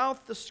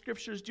about the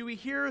scriptures? Do we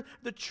hear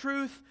the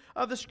truth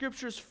of the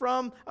scriptures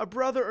from a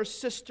brother or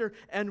sister,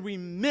 and we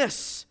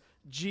miss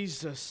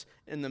Jesus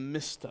in the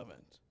midst of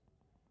it?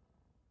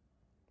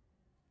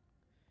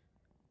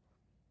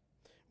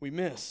 We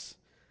miss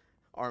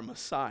our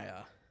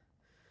Messiah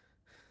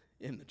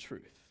in the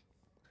truth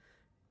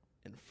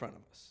in front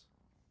of us.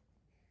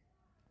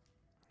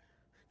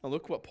 Now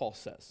look what Paul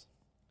says.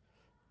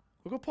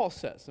 Look what Paul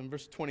says in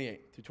verse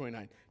 28 through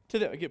 29.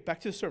 Get back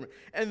to the sermon.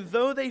 And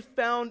though they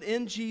found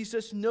in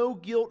Jesus no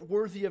guilt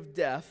worthy of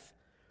death,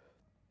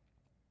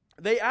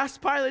 they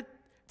asked Pilate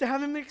to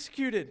have him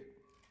executed.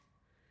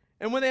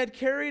 And when they had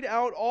carried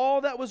out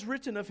all that was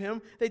written of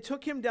him, they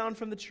took him down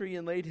from the tree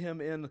and laid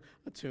him in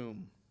a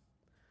tomb.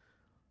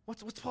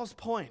 What's Paul's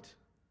point?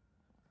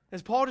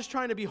 Is Paul just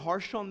trying to be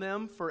harsh on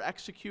them for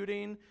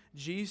executing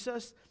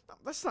Jesus?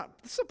 That's not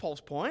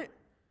Paul's point.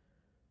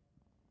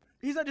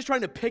 He's not just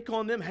trying to pick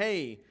on them.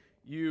 Hey,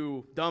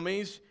 you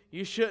dummies,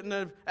 you shouldn't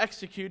have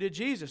executed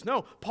Jesus.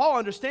 No, Paul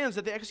understands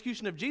that the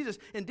execution of Jesus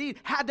indeed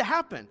had to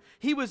happen.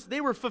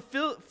 They were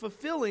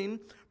fulfilling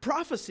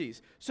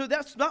prophecies. So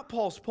that's not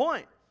Paul's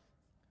point.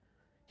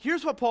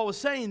 Here's what Paul was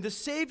saying. The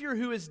Savior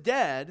who is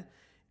dead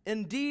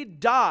indeed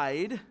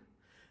died.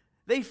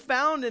 They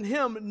found in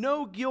him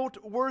no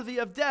guilt worthy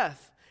of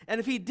death. And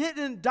if he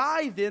didn't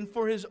die then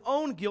for his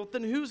own guilt,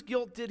 then whose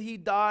guilt did he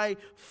die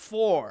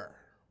for?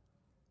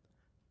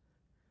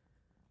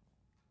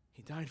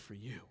 He died for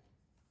you.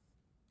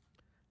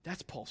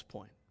 That's Paul's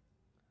point.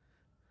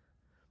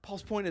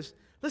 Paul's point is,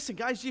 listen,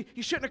 guys, you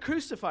shouldn't have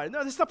crucified.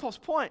 No, that's not Paul's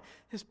point.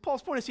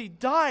 Paul's point is he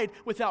died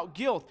without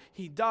guilt.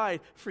 He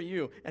died for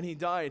you, and he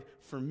died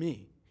for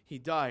me. He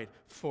died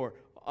for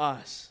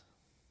us.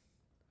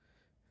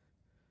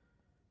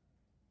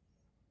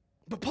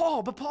 But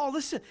Paul,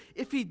 listen,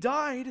 if he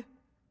died,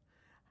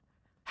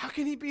 how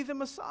can he be the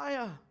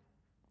Messiah?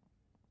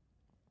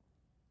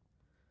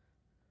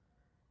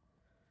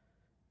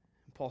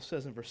 Paul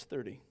says in verse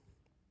 30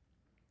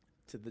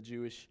 to the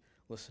Jewish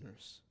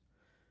listeners,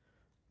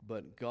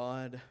 but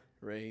God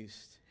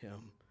raised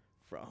him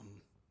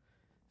from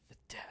the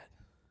dead.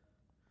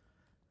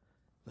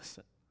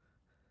 Listen,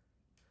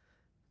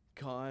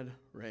 God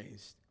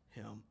raised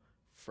him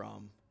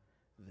from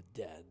the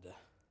dead.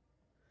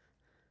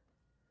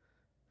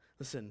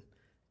 Listen,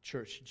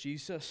 church,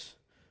 Jesus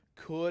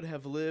could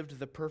have lived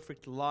the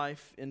perfect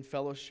life in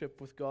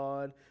fellowship with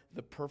God,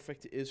 the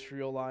perfect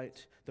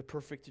Israelite, the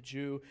perfect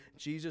Jew.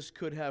 Jesus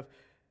could have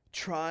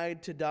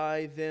tried to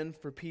die then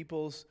for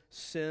people's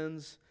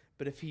sins,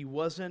 but if he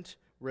wasn't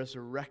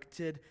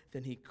resurrected,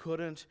 then he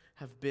couldn't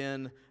have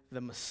been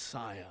the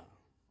Messiah.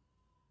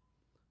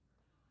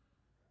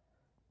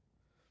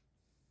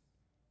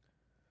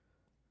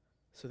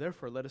 So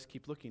therefore, let us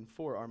keep looking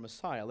for our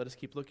Messiah. Let us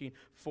keep looking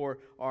for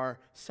our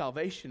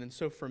salvation. And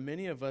so for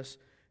many of us,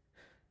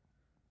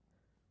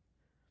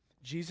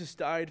 Jesus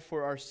died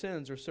for our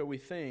sins, or so we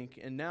think,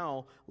 and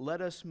now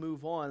let us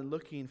move on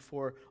looking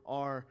for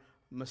our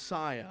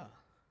Messiah.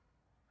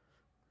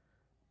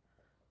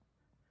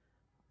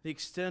 The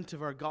extent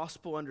of our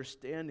gospel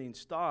understanding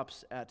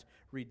stops at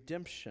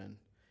redemption.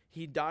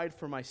 He died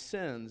for my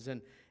sins,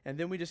 and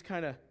then we just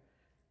kind of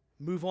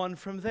move on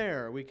from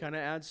there. We kind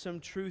of add some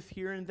truth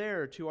here and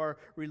there to our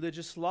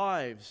religious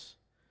lives.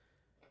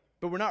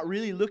 But we're not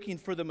really looking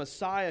for the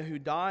Messiah who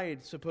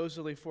died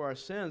supposedly for our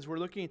sins. We're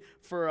looking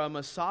for a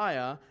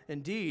Messiah,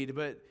 indeed,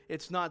 but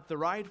it's not the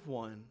right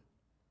one.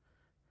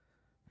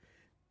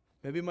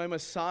 Maybe my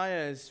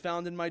Messiah is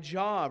found in my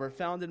job, or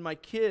found in my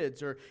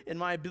kids, or in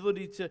my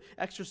ability to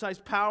exercise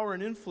power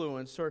and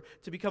influence, or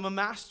to become a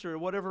master,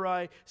 whatever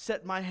I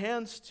set my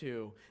hands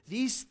to.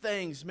 These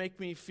things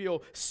make me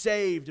feel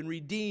saved and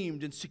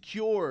redeemed and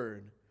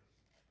secured.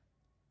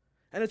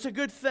 And it's a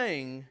good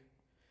thing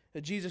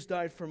that Jesus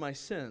died for my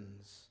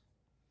sins.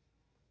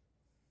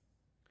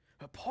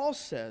 But Paul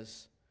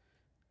says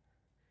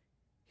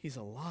He's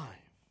alive.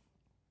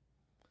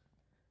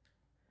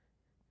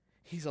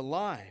 He's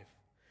alive.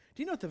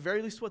 Do you know at the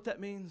very least what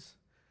that means?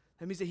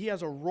 That means that He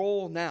has a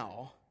role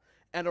now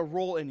and a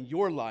role in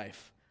your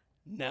life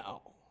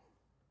now.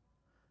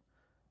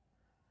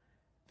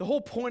 The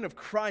whole point of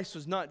Christ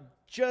was not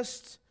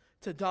just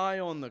to die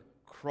on the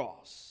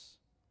cross.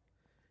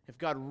 If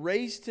God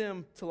raised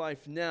Him to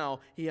life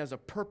now, He has a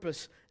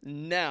purpose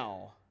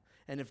now.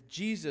 And if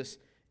Jesus,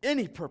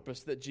 any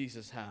purpose that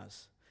Jesus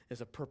has,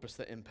 is a purpose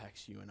that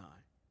impacts you and I.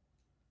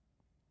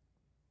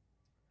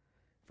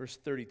 Verse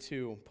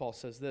 32, Paul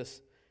says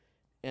this,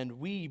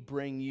 "And we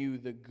bring you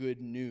the good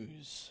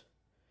news,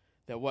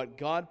 that what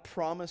God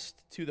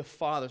promised to the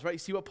fathers," right? You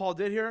see what Paul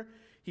did here?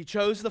 He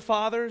chose the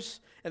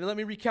fathers, and then let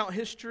me recount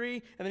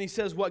history, and then he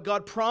says what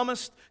God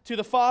promised to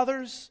the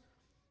fathers,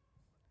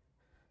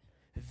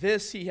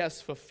 this He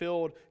has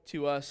fulfilled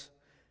to us,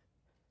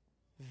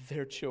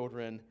 their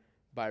children,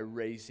 by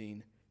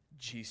raising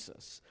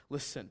Jesus.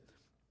 Listen,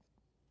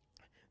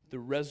 the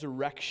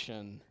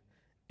resurrection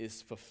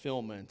is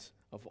fulfillment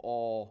of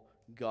all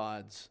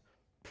God's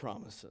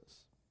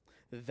promises.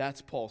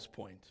 That's Paul's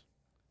point.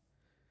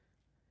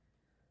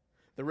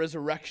 The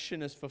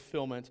resurrection is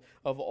fulfillment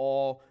of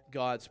all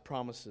God's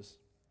promises.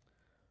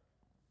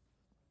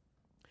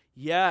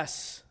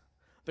 Yes,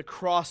 the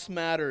cross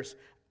matters.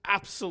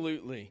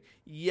 Absolutely.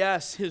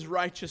 Yes, His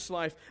righteous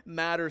life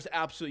matters.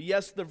 Absolutely.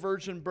 Yes, the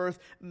virgin birth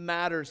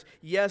matters.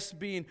 Yes,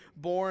 being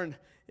born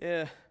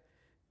in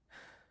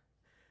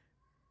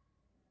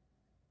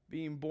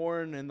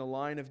the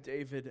line of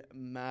David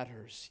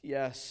matters.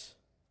 Yes,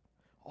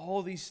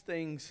 all these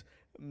things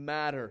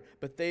matter,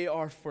 but they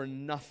are for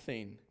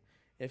nothing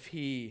if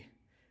He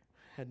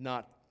had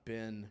not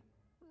been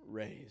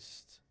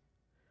raised.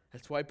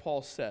 That's why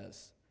Paul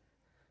says,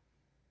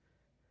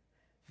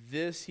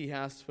 this He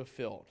has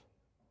fulfilled.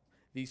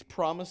 These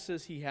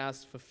promises He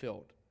has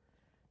fulfilled.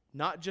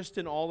 Not just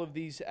in all of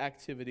these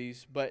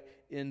activities, but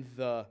in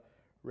the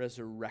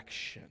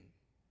resurrection.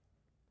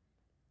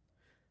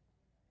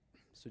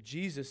 So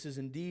Jesus is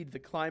indeed the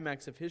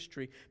climax of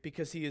history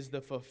because He is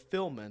the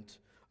fulfillment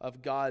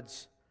of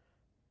God's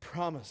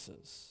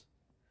promises.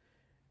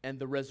 And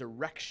the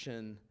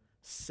resurrection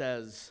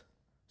says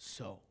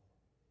so.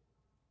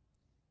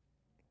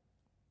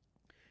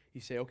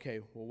 You say, okay,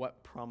 well,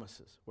 what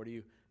promises? What are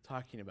you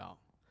talking about?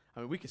 I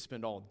mean, we could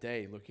spend all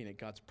day looking at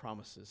God's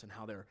promises and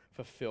how they're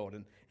fulfilled.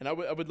 And I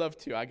would love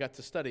to. I got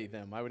to study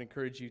them. I would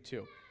encourage you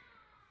to.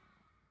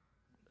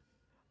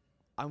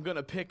 I'm going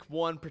to pick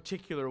one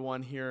particular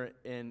one here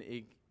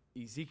in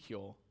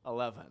Ezekiel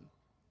 11.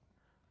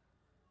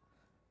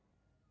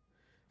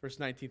 Verse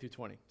 19 through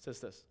 20. It says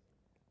this.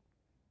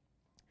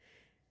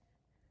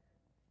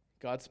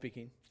 God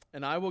speaking,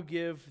 "And I will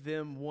give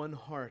them one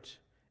heart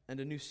and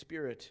a new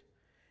spirit,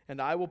 and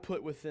I will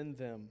put within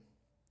them."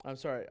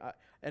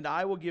 And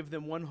I will give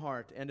them one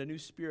heart, and a new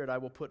spirit I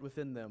will put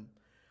within them.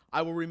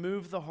 I will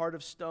remove the heart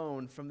of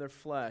stone from their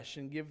flesh,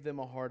 and give them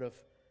a heart of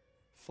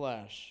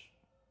flesh,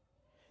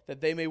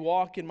 that they may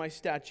walk in my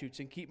statutes,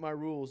 and keep my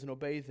rules, and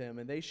obey them.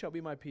 And they shall be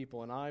my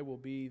people, and I will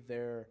be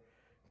their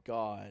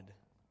God.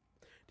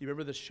 Do you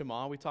remember the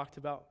Shema we talked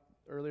about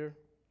earlier?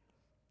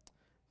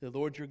 The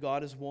Lord your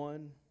God is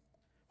one.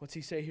 What's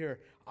He say here?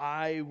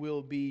 I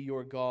will be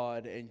your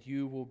God, and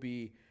you will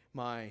be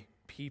my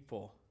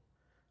people.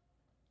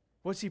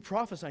 What's He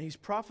prophesying? He's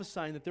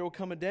prophesying that there will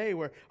come a day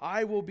where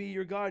I will be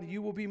your God,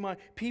 you will be my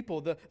people.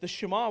 The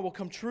Shema will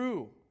come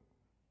true.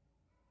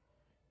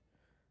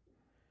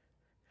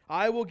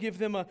 I will give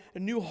them a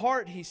new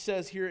heart, He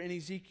says here in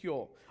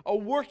Ezekiel. A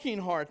working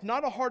heart,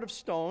 not a heart of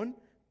stone,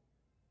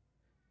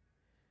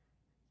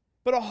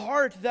 but a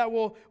heart that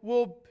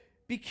will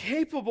be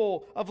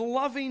capable of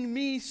loving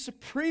me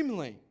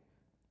supremely.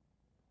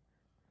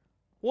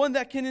 One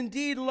that can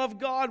indeed love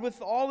God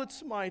with all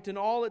its might and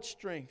all its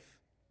strength.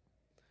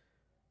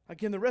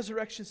 Again, the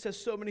resurrection says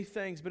so many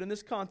things, but in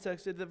this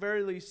context, it at the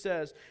very least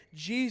says,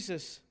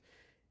 Jesus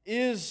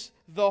is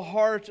the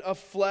heart of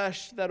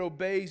flesh that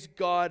obeys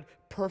God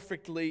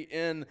perfectly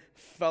in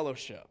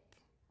fellowship.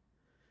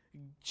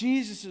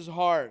 Jesus'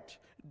 heart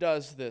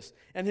does this,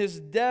 and His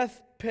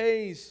death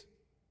pays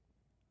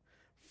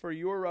for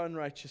your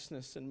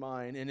unrighteousness and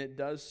mine, and it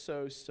does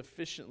so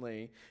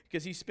sufficiently,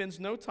 because he spends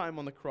no time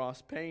on the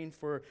cross paying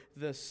for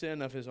the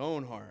sin of his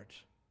own heart.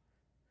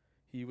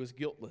 He was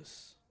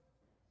guiltless.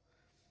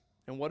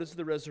 And what does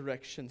the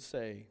resurrection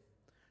say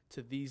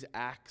to these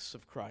acts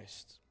of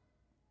Christ?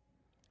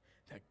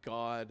 That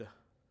God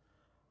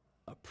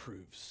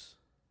approves.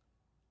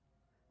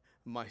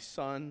 My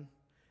son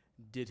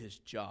did his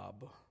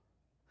job.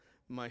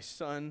 My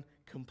son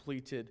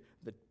completed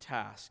the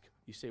task.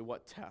 You say,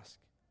 what task?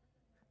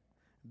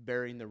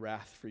 Bearing the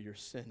wrath for your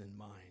sin and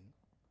mine.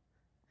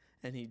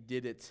 And he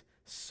did it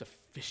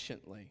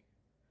sufficiently,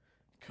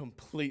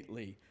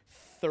 completely,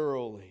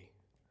 thoroughly.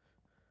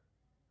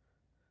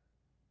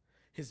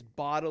 His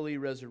bodily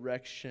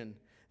resurrection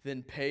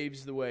then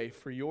paves the way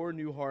for your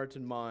new heart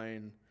and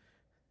mine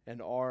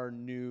and our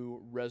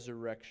new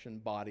resurrection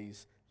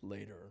bodies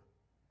later.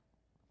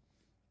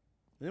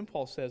 And then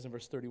Paul says in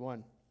verse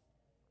 31,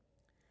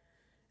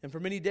 and for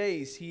many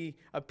days he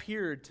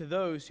appeared to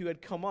those who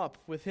had come up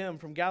with him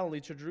from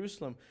Galilee to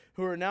Jerusalem,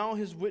 who are now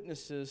his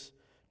witnesses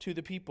to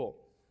the people.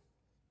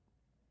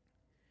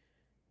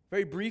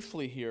 Very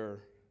briefly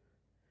here,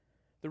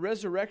 the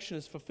resurrection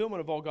is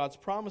fulfillment of all God's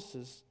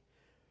promises.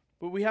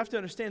 But we have to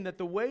understand that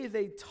the way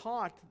they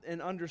taught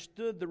and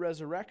understood the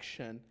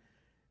resurrection,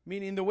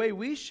 meaning the way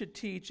we should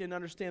teach and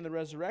understand the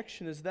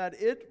resurrection, is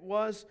that it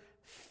was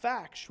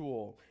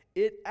factual.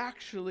 It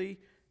actually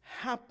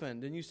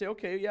happened. And you say,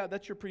 okay, yeah,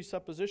 that's your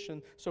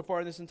presupposition so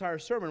far in this entire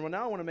sermon. Well,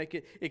 now I want to make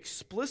it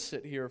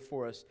explicit here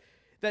for us.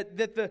 That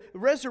the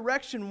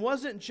resurrection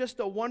wasn't just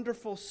a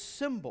wonderful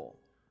symbol.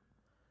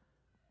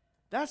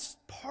 That's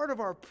part of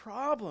our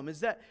problem,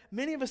 is that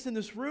many of us in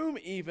this room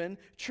even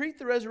treat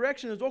the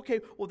resurrection as,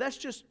 okay, well, that's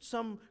just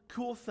some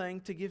cool thing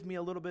to give me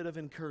a little bit of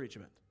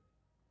encouragement.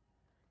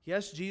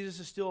 Yes, Jesus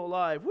is still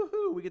alive.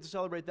 Woohoo! We get to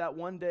celebrate that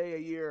one day a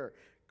year.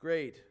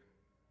 Great.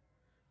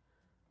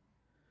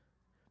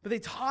 But they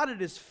taught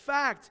it as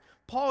fact.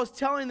 Paul is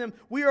telling them,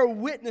 we are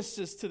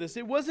witnesses to this.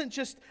 It wasn't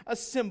just a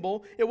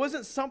symbol. It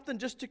wasn't something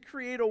just to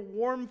create a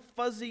warm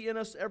fuzzy in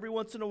us every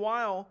once in a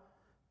while.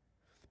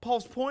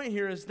 Paul's point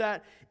here is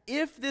that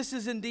if this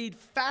is indeed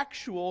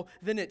factual,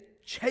 then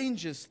it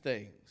changes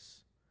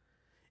things.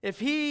 If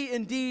he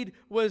indeed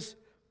was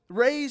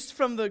raised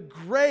from the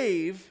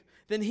grave,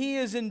 then he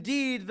is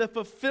indeed the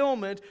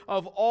fulfillment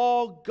of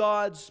all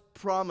God's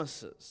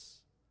promises.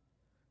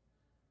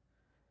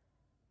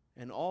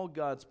 And all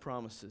God's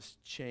promises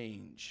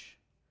change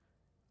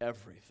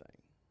everything.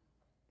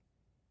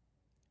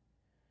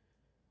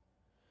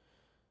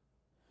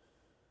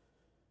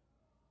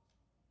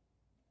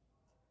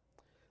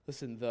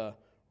 Listen, the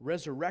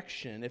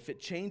resurrection, if it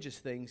changes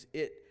things,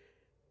 it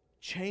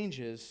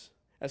changes,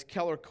 as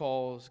Keller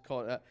calls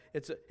it,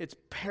 it's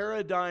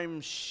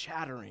paradigm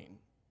shattering.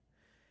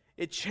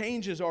 It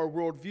changes our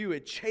worldview.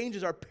 It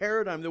changes our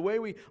paradigm, the way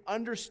we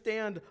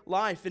understand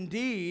life.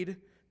 Indeed,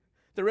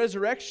 the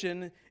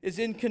resurrection is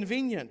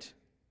inconvenient.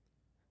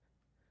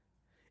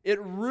 It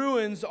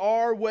ruins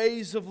our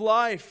ways of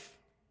life.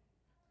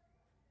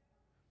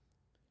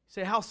 You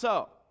say, how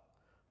so?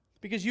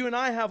 Because you and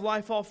I have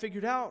life all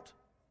figured out.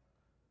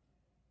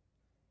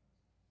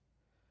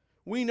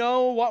 We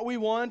know what we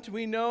want.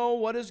 We know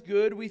what is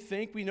good, we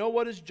think. We know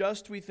what is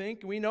just, we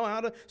think. We know how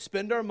to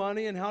spend our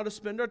money and how to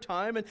spend our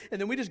time, and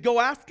then we just go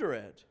after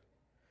it.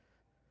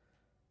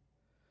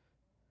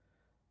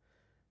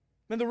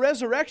 And the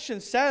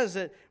resurrection says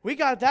that we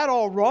got that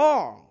all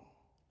wrong.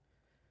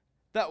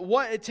 That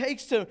what it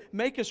takes to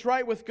make us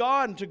right with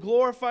God and to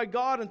glorify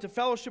God and to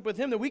fellowship with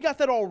Him, that we got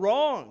that all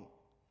wrong.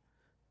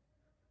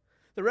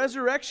 The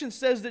resurrection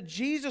says that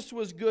Jesus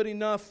was good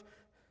enough,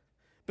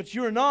 but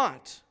you're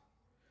not.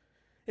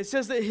 It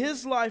says that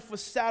His life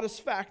was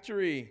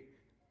satisfactory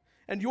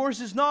and yours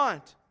is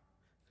not.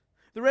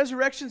 The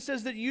resurrection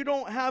says that you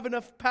don't have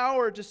enough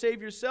power to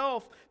save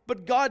yourself,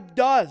 but God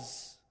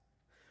does.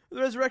 The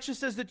resurrection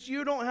says that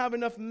you don't have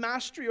enough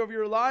mastery over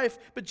your life,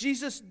 but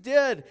Jesus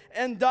did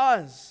and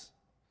does.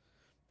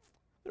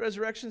 The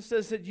resurrection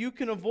says that you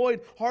can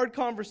avoid hard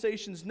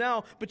conversations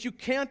now, but you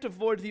can't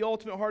avoid the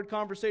ultimate hard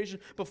conversation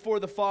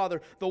before the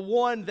Father, the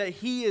one that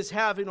He is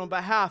having on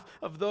behalf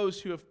of those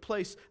who have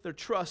placed their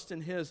trust in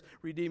His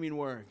redeeming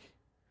work.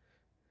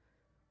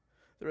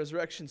 The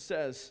resurrection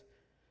says,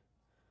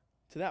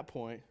 to that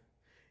point,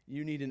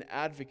 you need an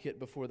advocate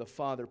before the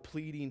Father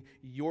pleading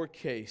your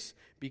case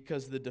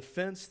because the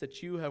defense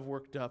that you have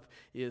worked up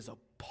is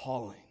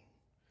appalling.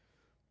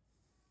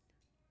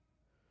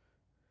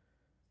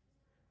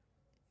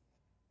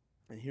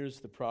 And here's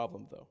the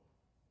problem, though.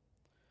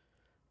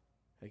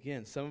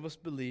 Again, some of us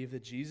believe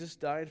that Jesus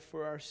died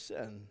for our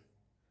sin,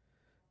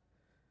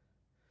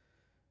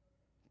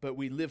 but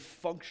we live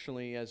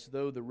functionally as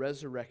though the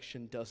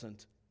resurrection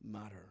doesn't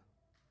matter.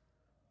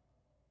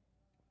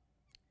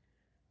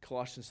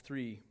 Colossians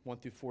 3,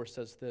 1-4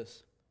 says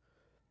this.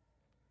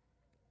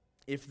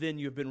 If then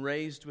you have been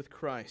raised with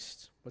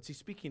Christ, what's he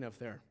speaking of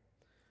there?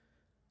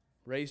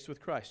 Raised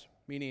with Christ,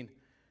 meaning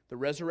the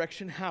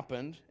resurrection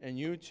happened, and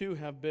you too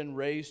have been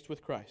raised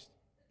with Christ.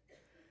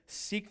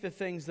 Seek the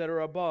things that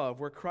are above,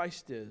 where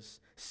Christ is,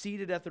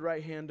 seated at the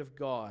right hand of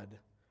God.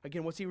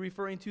 Again, what's he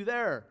referring to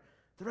there?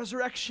 The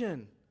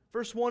resurrection.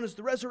 Verse 1 is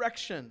the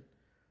resurrection.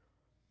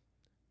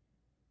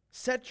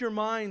 Set your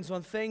minds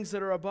on things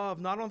that are above,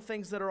 not on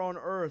things that are on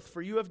earth.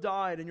 For you have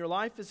died, and your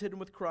life is hidden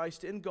with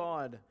Christ in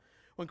God.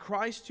 When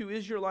Christ, who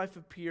is your life,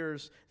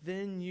 appears,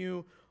 then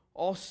you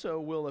also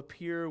will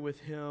appear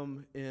with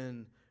him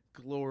in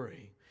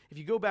glory. If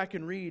you go back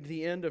and read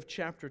the end of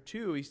chapter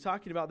 2, he's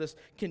talking about this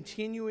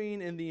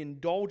continuing in the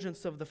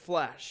indulgence of the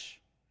flesh.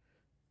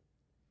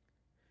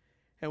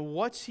 And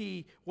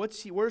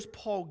where's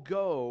Paul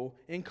go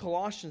in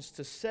Colossians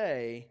to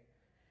say,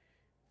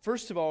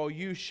 first of all,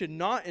 you should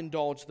not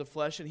indulge the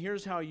flesh, and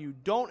here's how you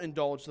don't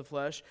indulge the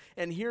flesh,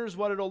 and here's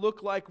what it'll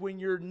look like when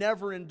you're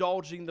never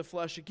indulging the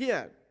flesh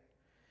again.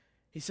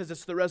 He says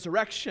it's the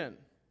resurrection.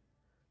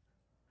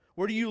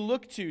 Where do you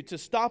look to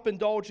stop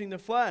indulging the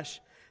flesh?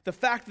 The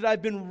fact that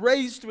I've been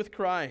raised with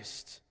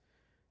Christ.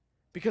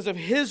 Because of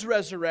his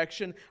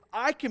resurrection,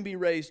 I can be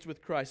raised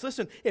with Christ.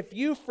 Listen, if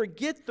you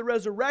forget the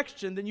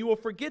resurrection, then you will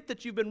forget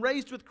that you've been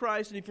raised with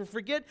Christ. And if you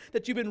forget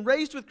that you've been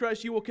raised with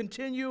Christ, you will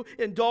continue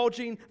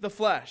indulging the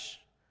flesh.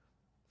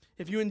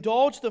 If you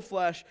indulge the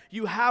flesh,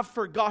 you have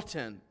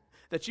forgotten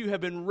that you have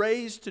been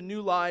raised to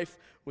new life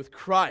with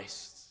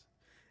Christ.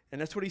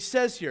 And that's what he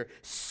says here.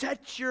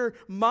 Set your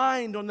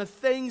mind on the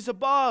things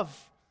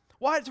above.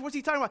 What's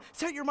he talking about?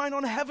 Set your mind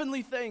on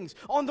heavenly things,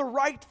 on the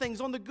right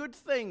things, on the good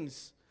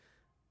things.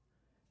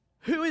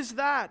 Who is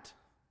that?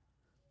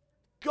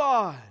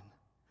 God,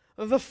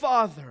 the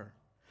Father,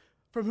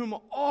 from whom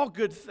all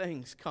good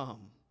things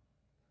come.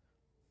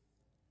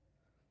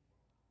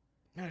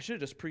 Man, I should have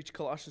just preached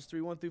Colossians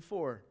 3, 1 through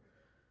 4.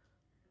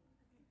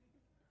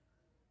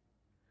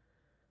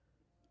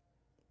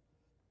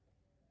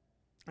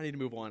 I need to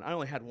move on. I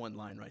only had one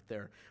line right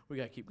there. We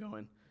got to keep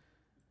going.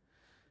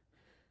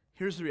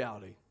 Here's the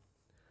reality.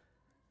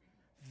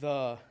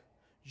 The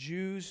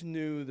Jews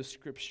knew the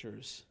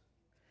Scriptures,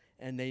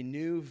 and they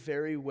knew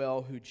very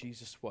well who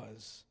Jesus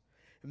was.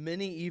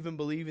 Many even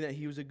believing that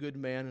he was a good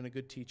man and a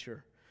good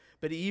teacher.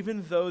 But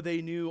even though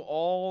they knew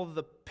all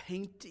the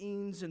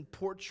paintings and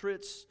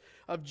portraits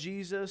of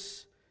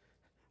Jesus,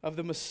 of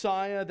the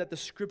Messiah that the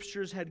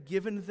Scriptures had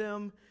given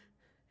them,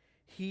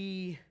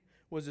 he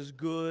was as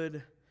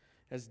good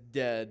as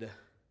dead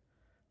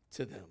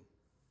to them.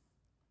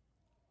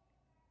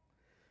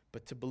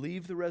 But to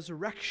believe the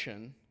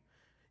resurrection,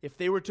 if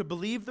they were to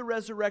believe the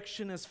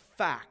resurrection as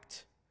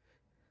fact,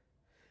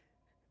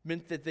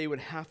 meant that they would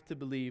have to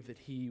believe that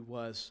he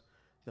was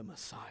the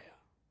Messiah.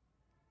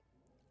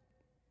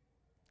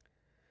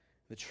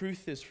 The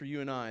truth is for you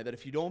and I that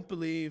if you don't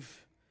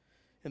believe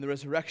in the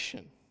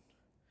resurrection,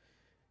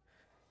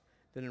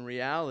 then in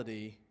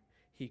reality,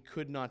 he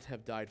could not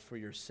have died for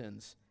your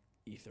sins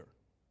either.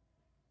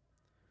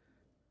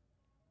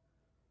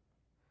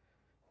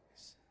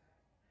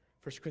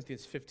 1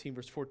 Corinthians 15,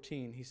 verse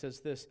 14, he says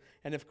this,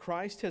 and if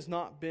Christ has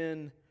not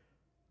been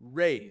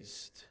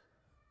raised,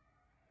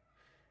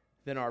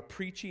 then our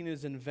preaching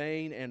is in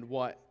vain, and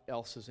what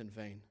else is in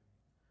vain?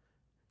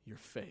 Your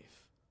faith.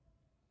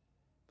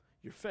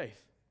 Your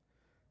faith.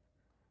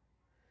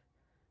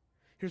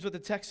 Here's what the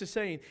text is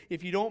saying.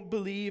 If you don't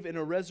believe in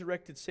a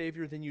resurrected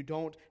Savior, then you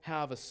don't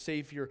have a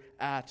Savior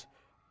at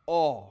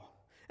all.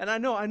 And I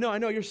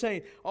know you're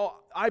saying, oh,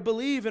 I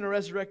believe in a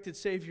resurrected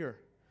Savior.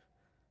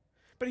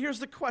 But here's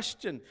the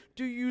question.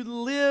 Do you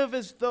live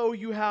as though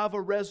you have a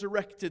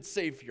resurrected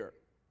Savior?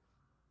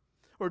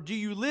 Or do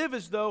you live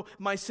as though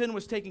my sin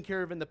was taken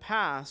care of in the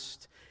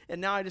past, and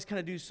now I just kind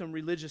of do some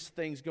religious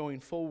things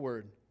going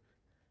forward?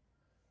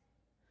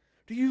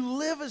 Do you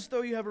live as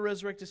though you have a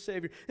resurrected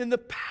Savior? In the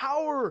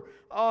power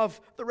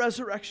of the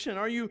resurrection,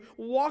 are you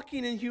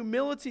walking in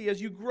humility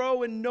as you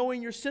grow in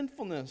knowing your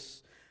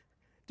sinfulness?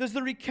 Does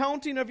the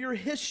recounting of your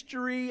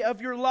history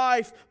of your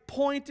life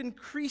point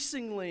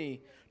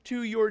increasingly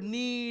to your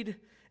need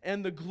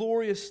and the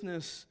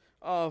gloriousness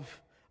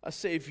of a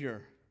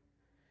Savior?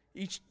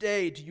 Each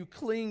day, do you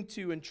cling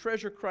to and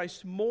treasure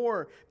Christ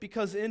more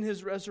because in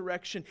his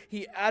resurrection,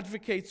 he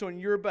advocates on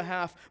your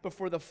behalf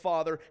before the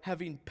Father,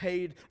 having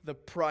paid the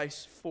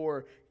price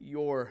for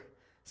your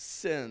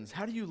sins?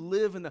 How do you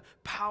live in the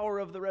power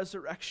of the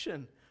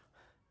resurrection?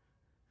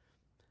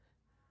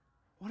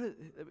 Let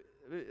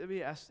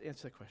me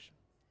answer that question.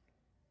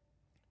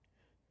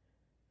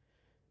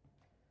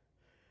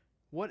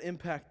 What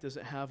impact does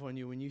it have on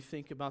you when you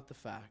think about the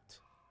fact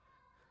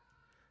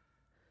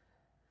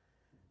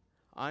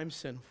I'm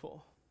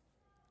sinful,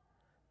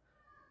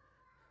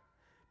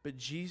 but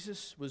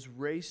Jesus was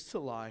raised to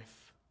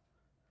life,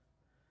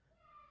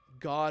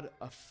 God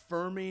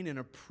affirming and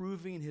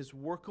approving his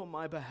work on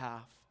my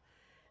behalf,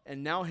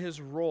 and now his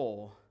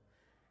role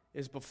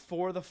is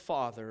before the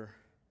Father,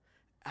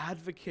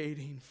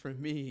 advocating for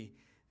me,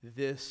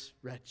 this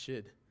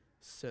wretched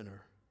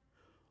sinner?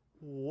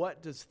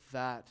 What does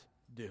that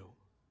do?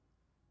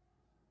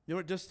 You know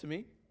what it does to me?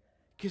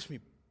 It gives me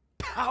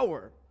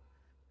power.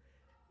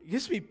 It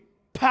gives me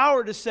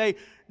power to say,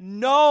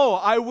 no,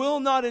 I will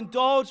not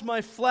indulge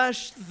my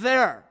flesh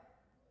there.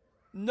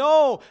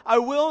 No, I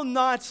will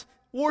not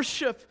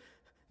worship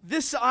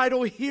this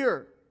idol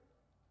here.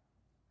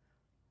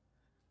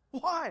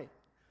 Why?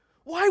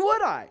 Why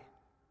would I?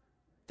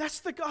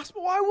 That's the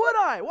gospel. Why would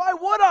I? Why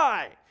would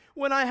I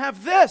when I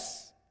have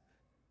this?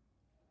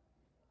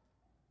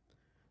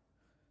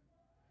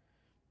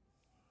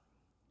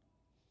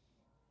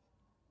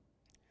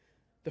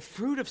 The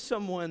fruit of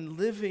someone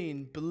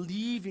living,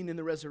 believing in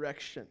the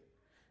resurrection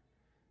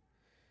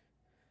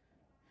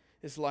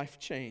is life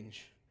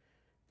change.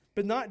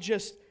 But not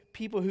just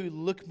people who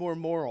look more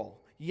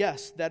moral.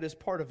 Yes, that is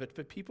part of it,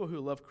 but people who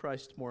love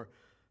Christ more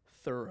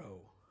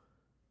thorough.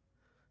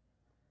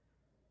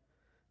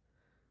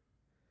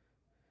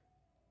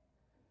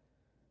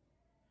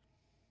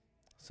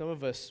 Some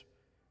of us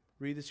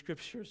read the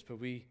Scriptures, but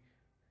we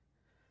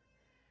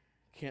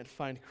can't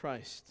find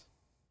Christ.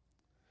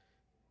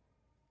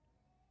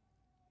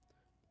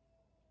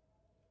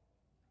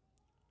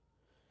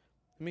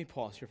 Let me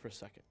pause here for a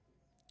second.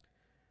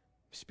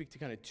 Speak to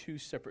kind of two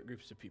separate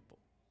groups of people.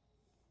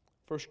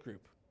 First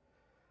group.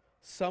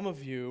 Some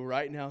of you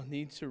right now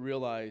need to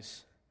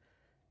realize,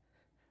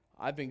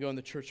 I've been going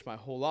to church my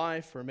whole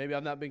life, or maybe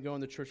I've not been going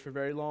to church for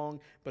very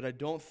long, but I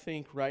don't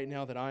think right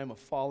now that I am a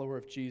follower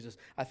of Jesus.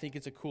 I think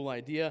it's a cool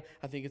idea.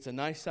 I think it's a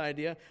nice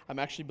idea. I'm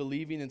actually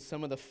believing in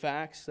some of the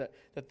facts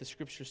that the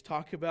Scriptures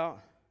talk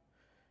about.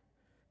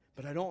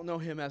 But I don't know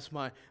Him as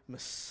my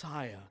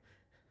Messiah,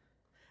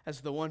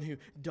 as the one who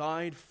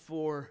died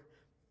for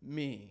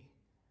me.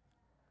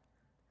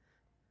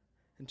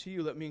 And to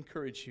you, let me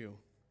encourage you.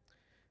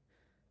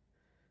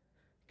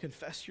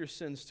 Confess your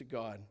sins to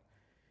God,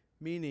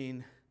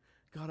 meaning,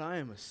 God, I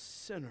am a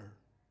sinner.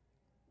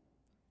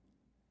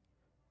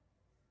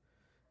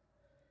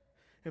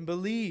 And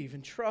believe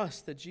and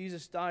trust that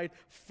Jesus died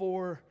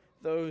for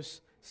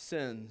those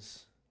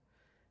sins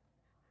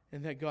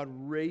and that God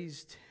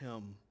raised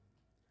Him.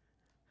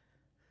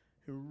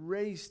 He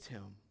raised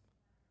Him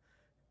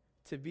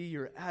to be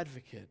your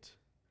advocate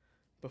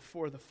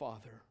before the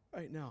Father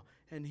right now.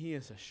 And He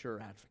is a sure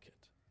advocate.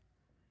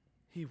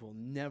 He will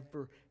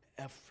never,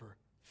 ever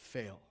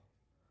fail.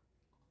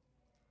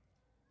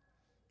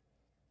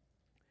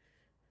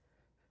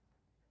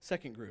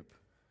 Second group.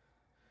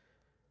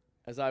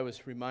 As I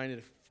was reminded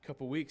a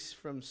couple weeks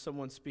from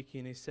someone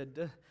speaking, he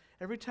said,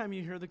 every time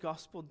you hear the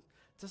gospel,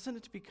 doesn't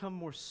it become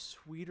more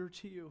sweeter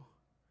to you?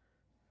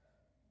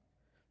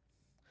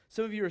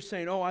 Some of you are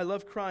saying, oh, I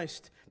love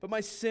Christ, but my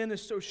sin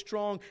is so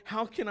strong.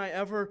 How can I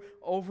ever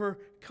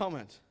overcome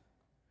it?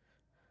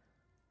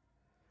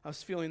 I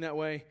was feeling that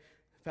way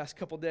the past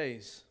couple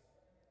days.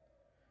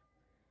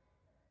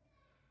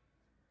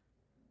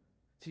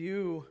 To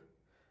you,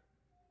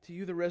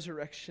 the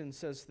resurrection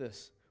says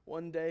this: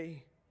 one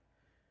day,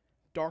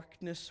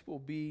 darkness will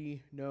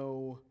be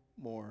no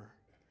more.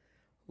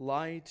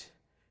 Light,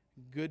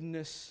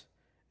 goodness,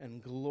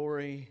 and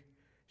glory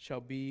shall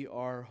be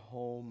our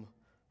home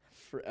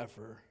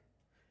forever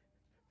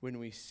when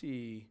we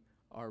see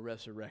our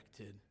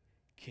resurrected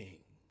King.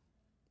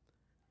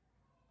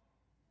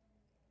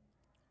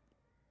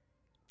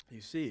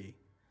 You see,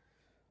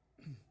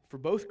 for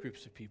both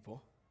groups of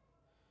people,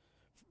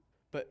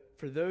 but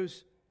for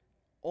those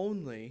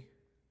only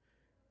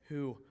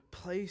who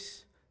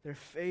place their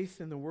faith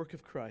in the work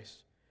of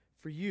Christ,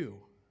 for you,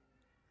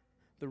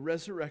 the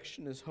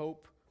resurrection is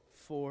hope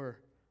for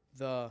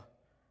the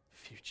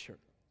future.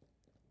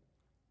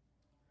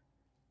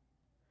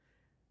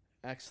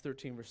 Acts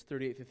 13, verse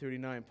 38 through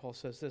 39, Paul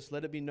says this: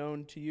 Let it be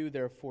known to you,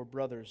 therefore,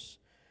 brothers,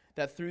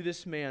 that through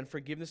this man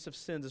forgiveness of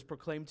sins is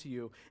proclaimed to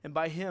you, and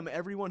by him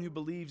everyone who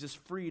believes is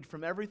freed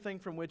from everything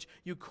from which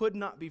you could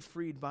not be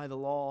freed by the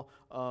law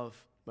of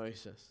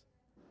Moses.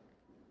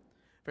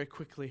 Very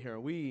quickly here,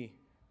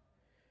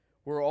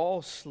 we're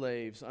all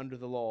slaves under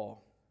the law.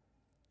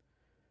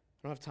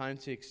 I don't have time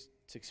to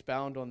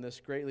expound on this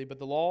greatly, but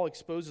the law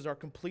exposes our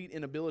complete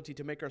inability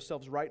to make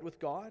ourselves right with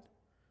God.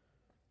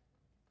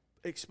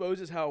 It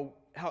exposes how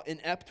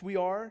inept we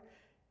are,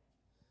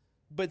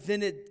 but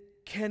then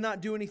it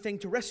cannot do anything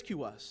to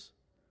rescue us.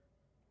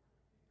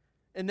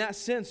 In that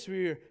sense,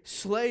 we're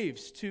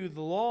slaves to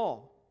the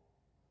law.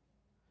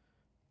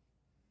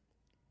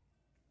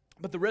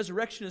 But the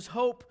resurrection is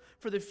hope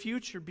for the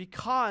future,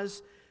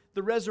 because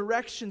the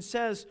resurrection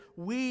says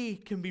we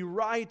can be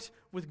right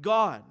with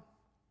God.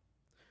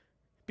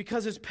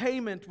 Because His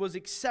payment was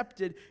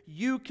accepted,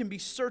 you can be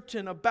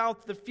certain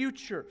about the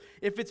future.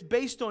 If it's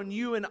based on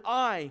you and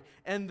I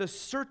and the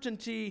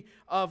certainty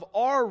of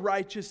our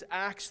righteous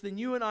acts, then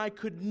you and I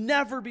could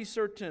never be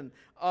certain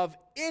of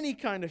any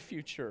kind of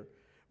future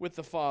with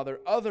the Father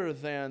other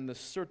than the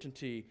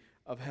certainty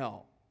of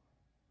hell.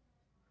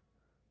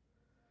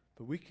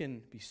 But we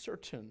can be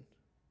certain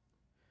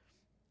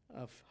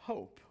of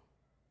hope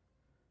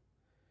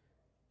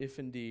if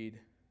indeed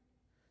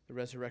the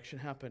resurrection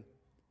happened.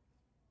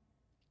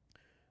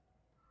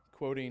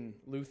 Quoting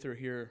Luther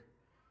here,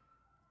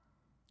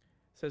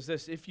 says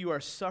this: if you are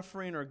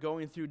suffering or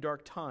going through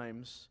dark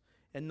times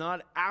and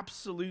not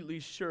absolutely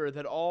sure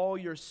that all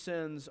your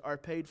sins are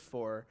paid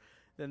for,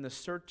 then the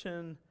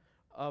certain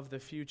of the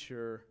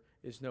future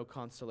is no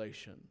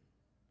consolation.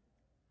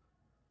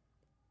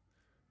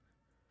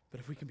 But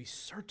if we can be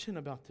certain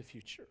about the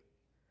future,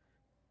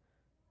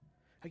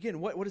 again,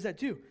 what does that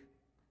do?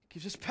 It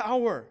gives us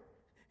power.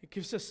 It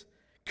gives us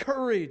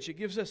courage. It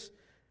gives us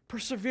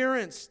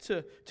perseverance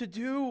to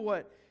do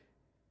what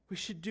we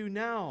should do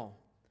now.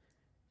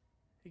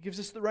 It gives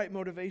us the right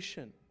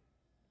motivation.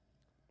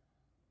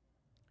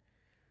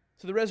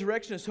 So the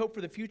resurrection is hope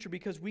for the future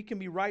because we can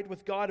be right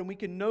with God and we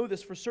can know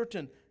this for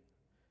certain.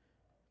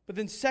 But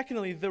then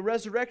secondly, the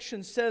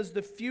resurrection says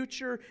the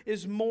future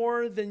is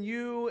more than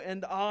you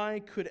and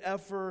I could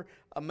ever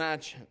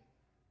imagine.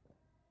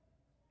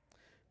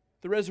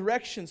 The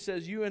resurrection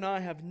says you and I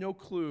have no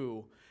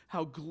clue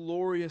how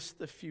glorious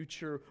the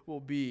future will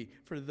be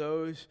for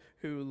those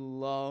who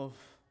love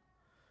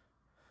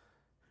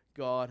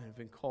God and have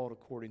been called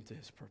according to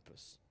His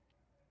purpose.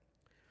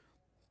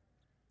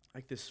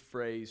 Like this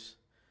phrase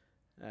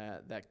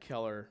that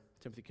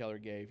Timothy Keller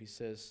gave. He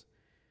says,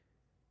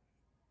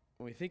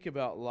 when we think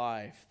about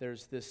life,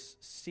 there's this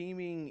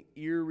seeming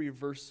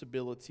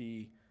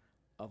irreversibility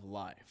of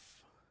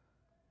life.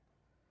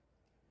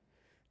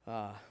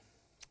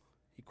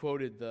 He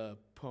quoted the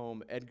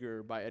poem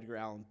by Edgar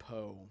Allan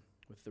Poe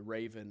with the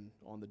raven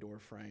on the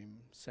doorframe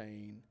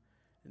saying,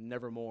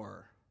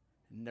 nevermore,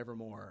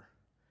 nevermore,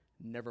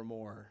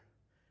 nevermore,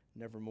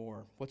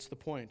 nevermore. What's the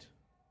point?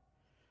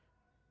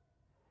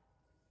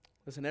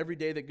 Listen, every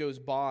day that goes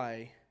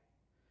by,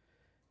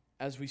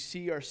 as we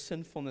see our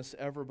sinfulness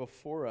ever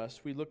before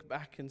us, we look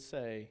back and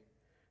say,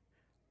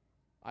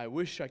 I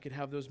wish I could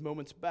have those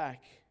moments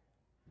back.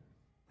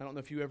 I don't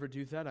know if you ever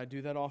do that. I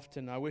do that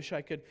often. I wish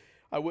I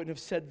wouldn't have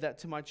said that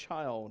to my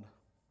child.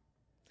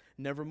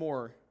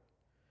 Nevermore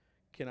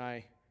can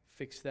I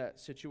fix that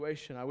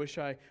situation. I wish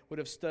I would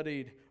have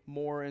studied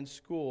more in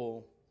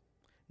school.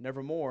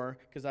 Nevermore,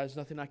 because there's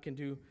nothing I can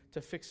do to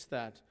fix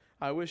that.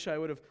 I wish I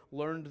would have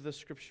learned the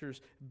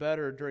Scriptures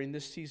better during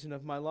this season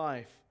of my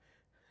life.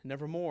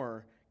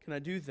 Nevermore can I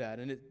do that.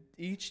 And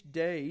each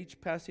day,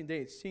 each passing day,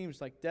 it seems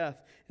like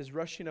death is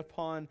rushing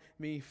upon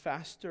me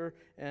faster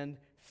and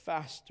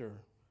faster.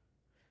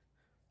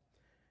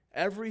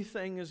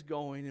 Everything is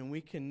going, and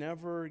we can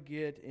never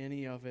get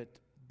any of it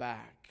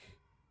back.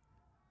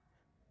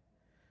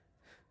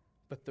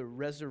 But the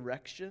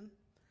resurrection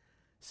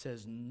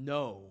says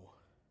no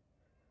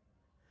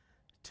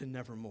to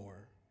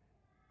nevermore.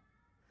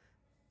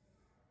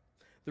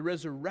 The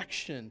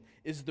resurrection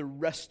is the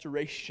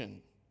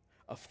restoration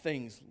of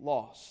things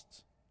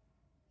lost.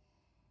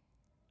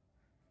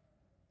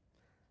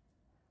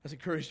 I was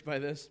encouraged by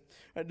this.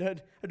 I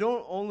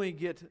don't only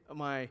get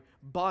my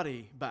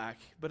body back,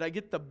 but I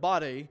get the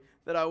body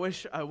that I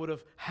wish I would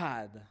have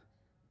had.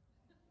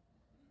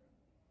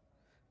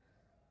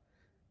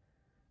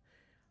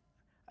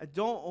 I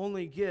don't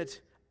only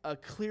get a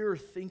clear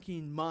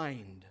thinking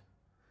mind,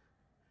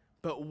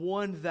 but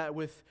one that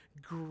with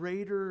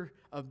greater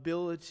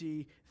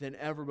ability than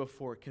ever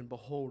before can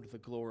behold the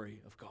glory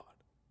of God.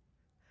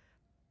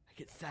 I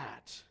get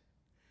that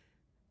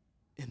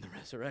in the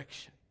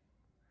resurrection.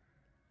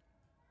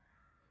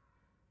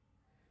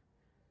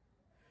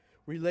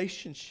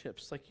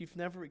 Relationships like you've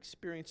never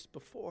experienced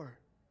before.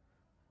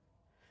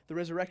 The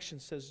resurrection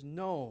says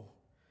no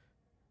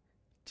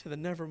to the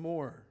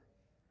nevermore.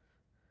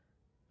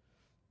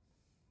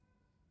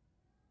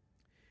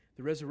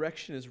 The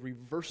resurrection is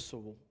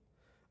reversal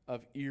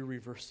of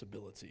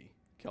irreversibility,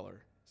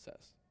 Keller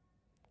says.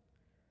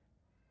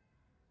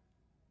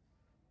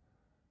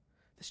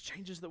 This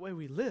changes the way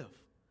we live.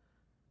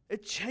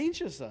 It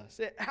changes us.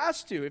 It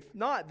has to. If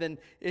not, then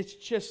it's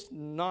just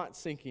not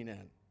sinking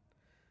in.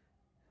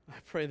 I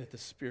pray that the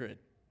Spirit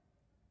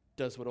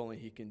does what only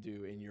He can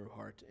do in your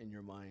heart, in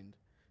your mind.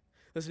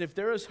 Listen, if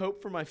there is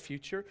hope for my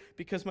future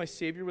because my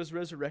Savior was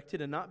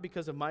resurrected and not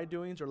because of my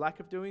doings or lack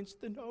of doings,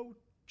 then no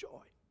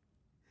joy.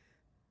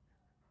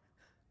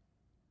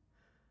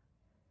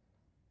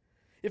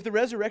 If the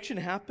resurrection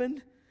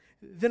happened,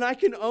 then I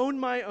can own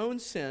my own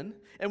sin.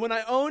 And when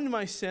I own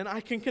my sin, I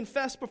can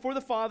confess before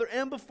the Father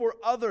and before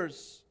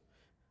others.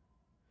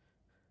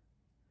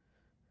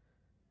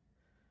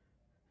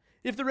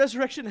 If the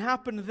resurrection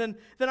happened, then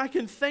I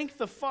can thank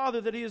the Father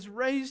that He has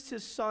raised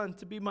His Son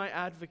to be my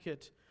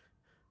advocate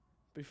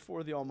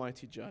before the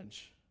Almighty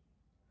Judge.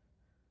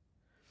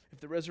 If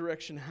the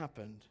resurrection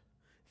happened,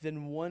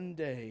 then one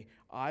day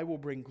I will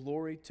bring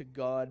glory to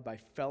God by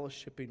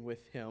fellowshipping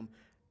with Him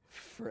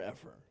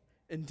forever.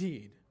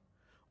 Indeed,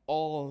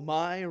 all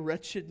my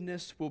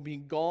wretchedness will be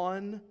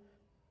gone.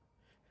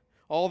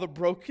 All the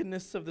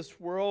brokenness of this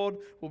world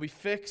will be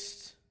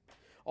fixed.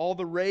 All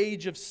the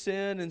rage of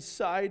sin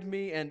inside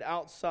me and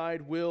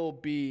outside will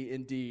be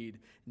indeed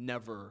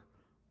never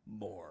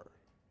more.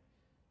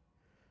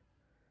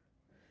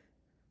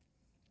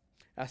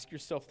 Ask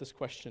yourself this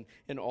question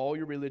in all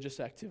your religious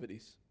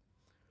activities.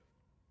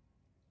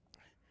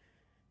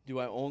 Do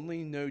I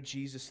only know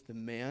Jesus the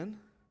man?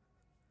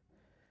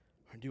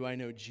 Or do I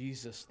know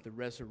Jesus, the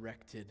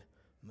resurrected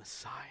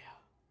Messiah?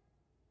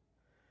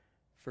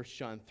 1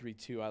 John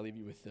 3:2, I leave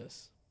you with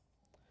this.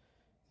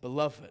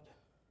 Beloved,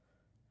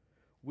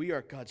 we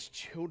are God's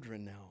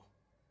children now.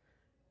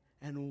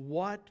 And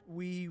what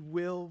we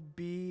will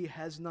be he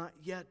has not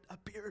yet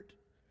appeared.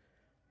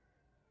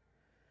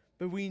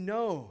 But we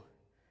know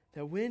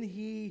that when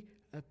he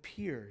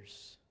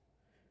appears,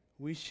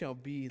 we shall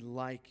be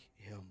like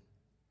him.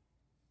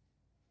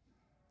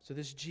 So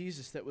this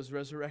Jesus that was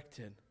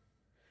resurrected,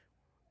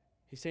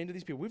 he's saying to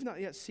these people, we've not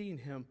yet seen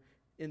him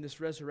in this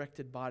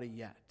resurrected body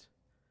yet.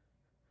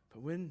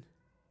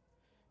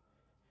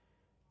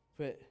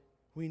 But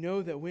we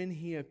know that when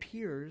he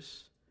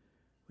appears,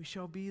 we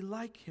shall be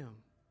like him.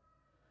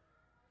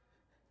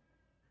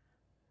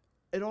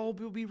 It all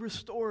will be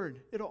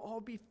restored. It'll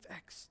all be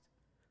fixed.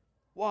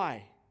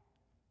 Why?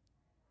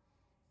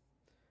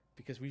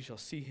 Because we shall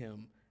see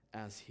him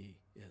as he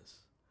is.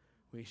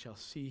 We shall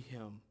see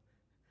him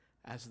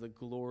as the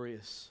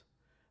glorious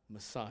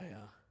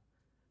Messiah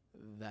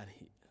that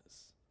he is.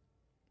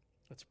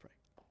 Let's pray.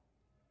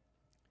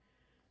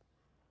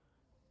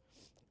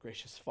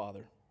 Gracious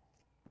Father,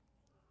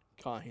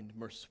 kind,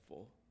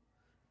 merciful,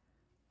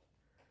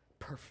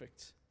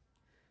 perfect,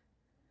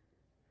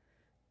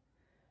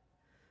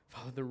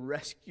 Father, the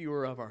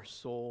rescuer of our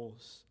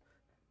souls,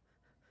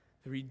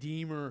 the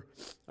redeemer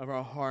of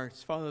our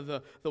hearts,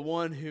 Father, the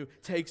one who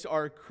takes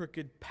our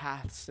crooked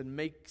paths and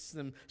makes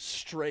them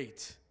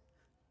straight,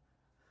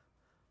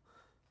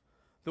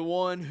 the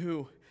one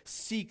who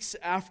seeks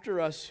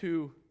after us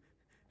who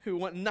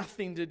want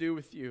nothing to do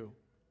with you,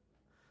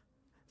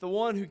 the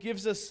one who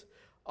gives us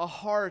a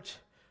heart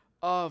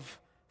of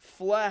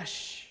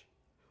flesh,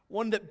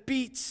 one that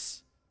beats.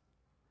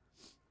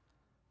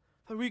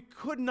 Father, we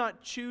could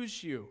not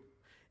choose you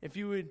if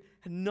you had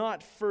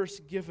not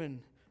first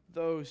given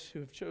those who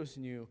have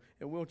chosen you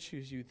and will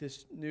choose you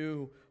this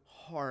new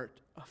heart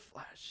of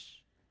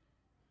flesh.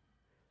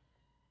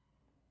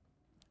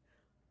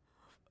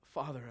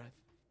 Father,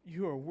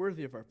 you are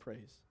worthy of our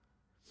praise.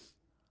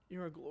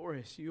 You are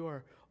glorious. You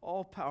are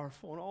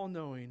all-powerful and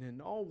all-knowing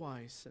and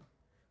all-wise.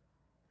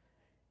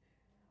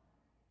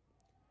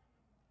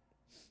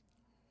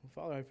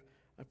 Father,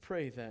 I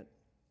pray that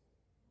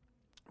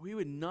we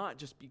would not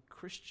just be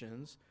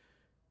Christians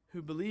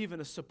who believe in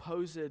a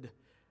supposed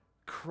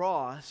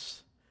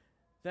cross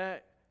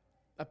that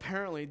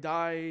apparently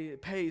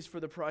pays for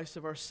the price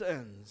of our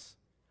sins,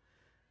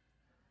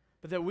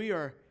 but that we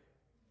are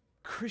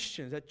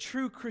Christians, that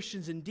true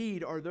Christians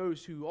indeed are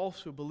those who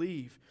also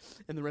believe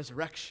in the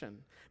resurrection,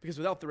 because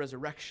without the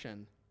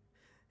resurrection,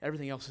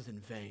 everything else is in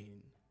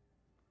vain.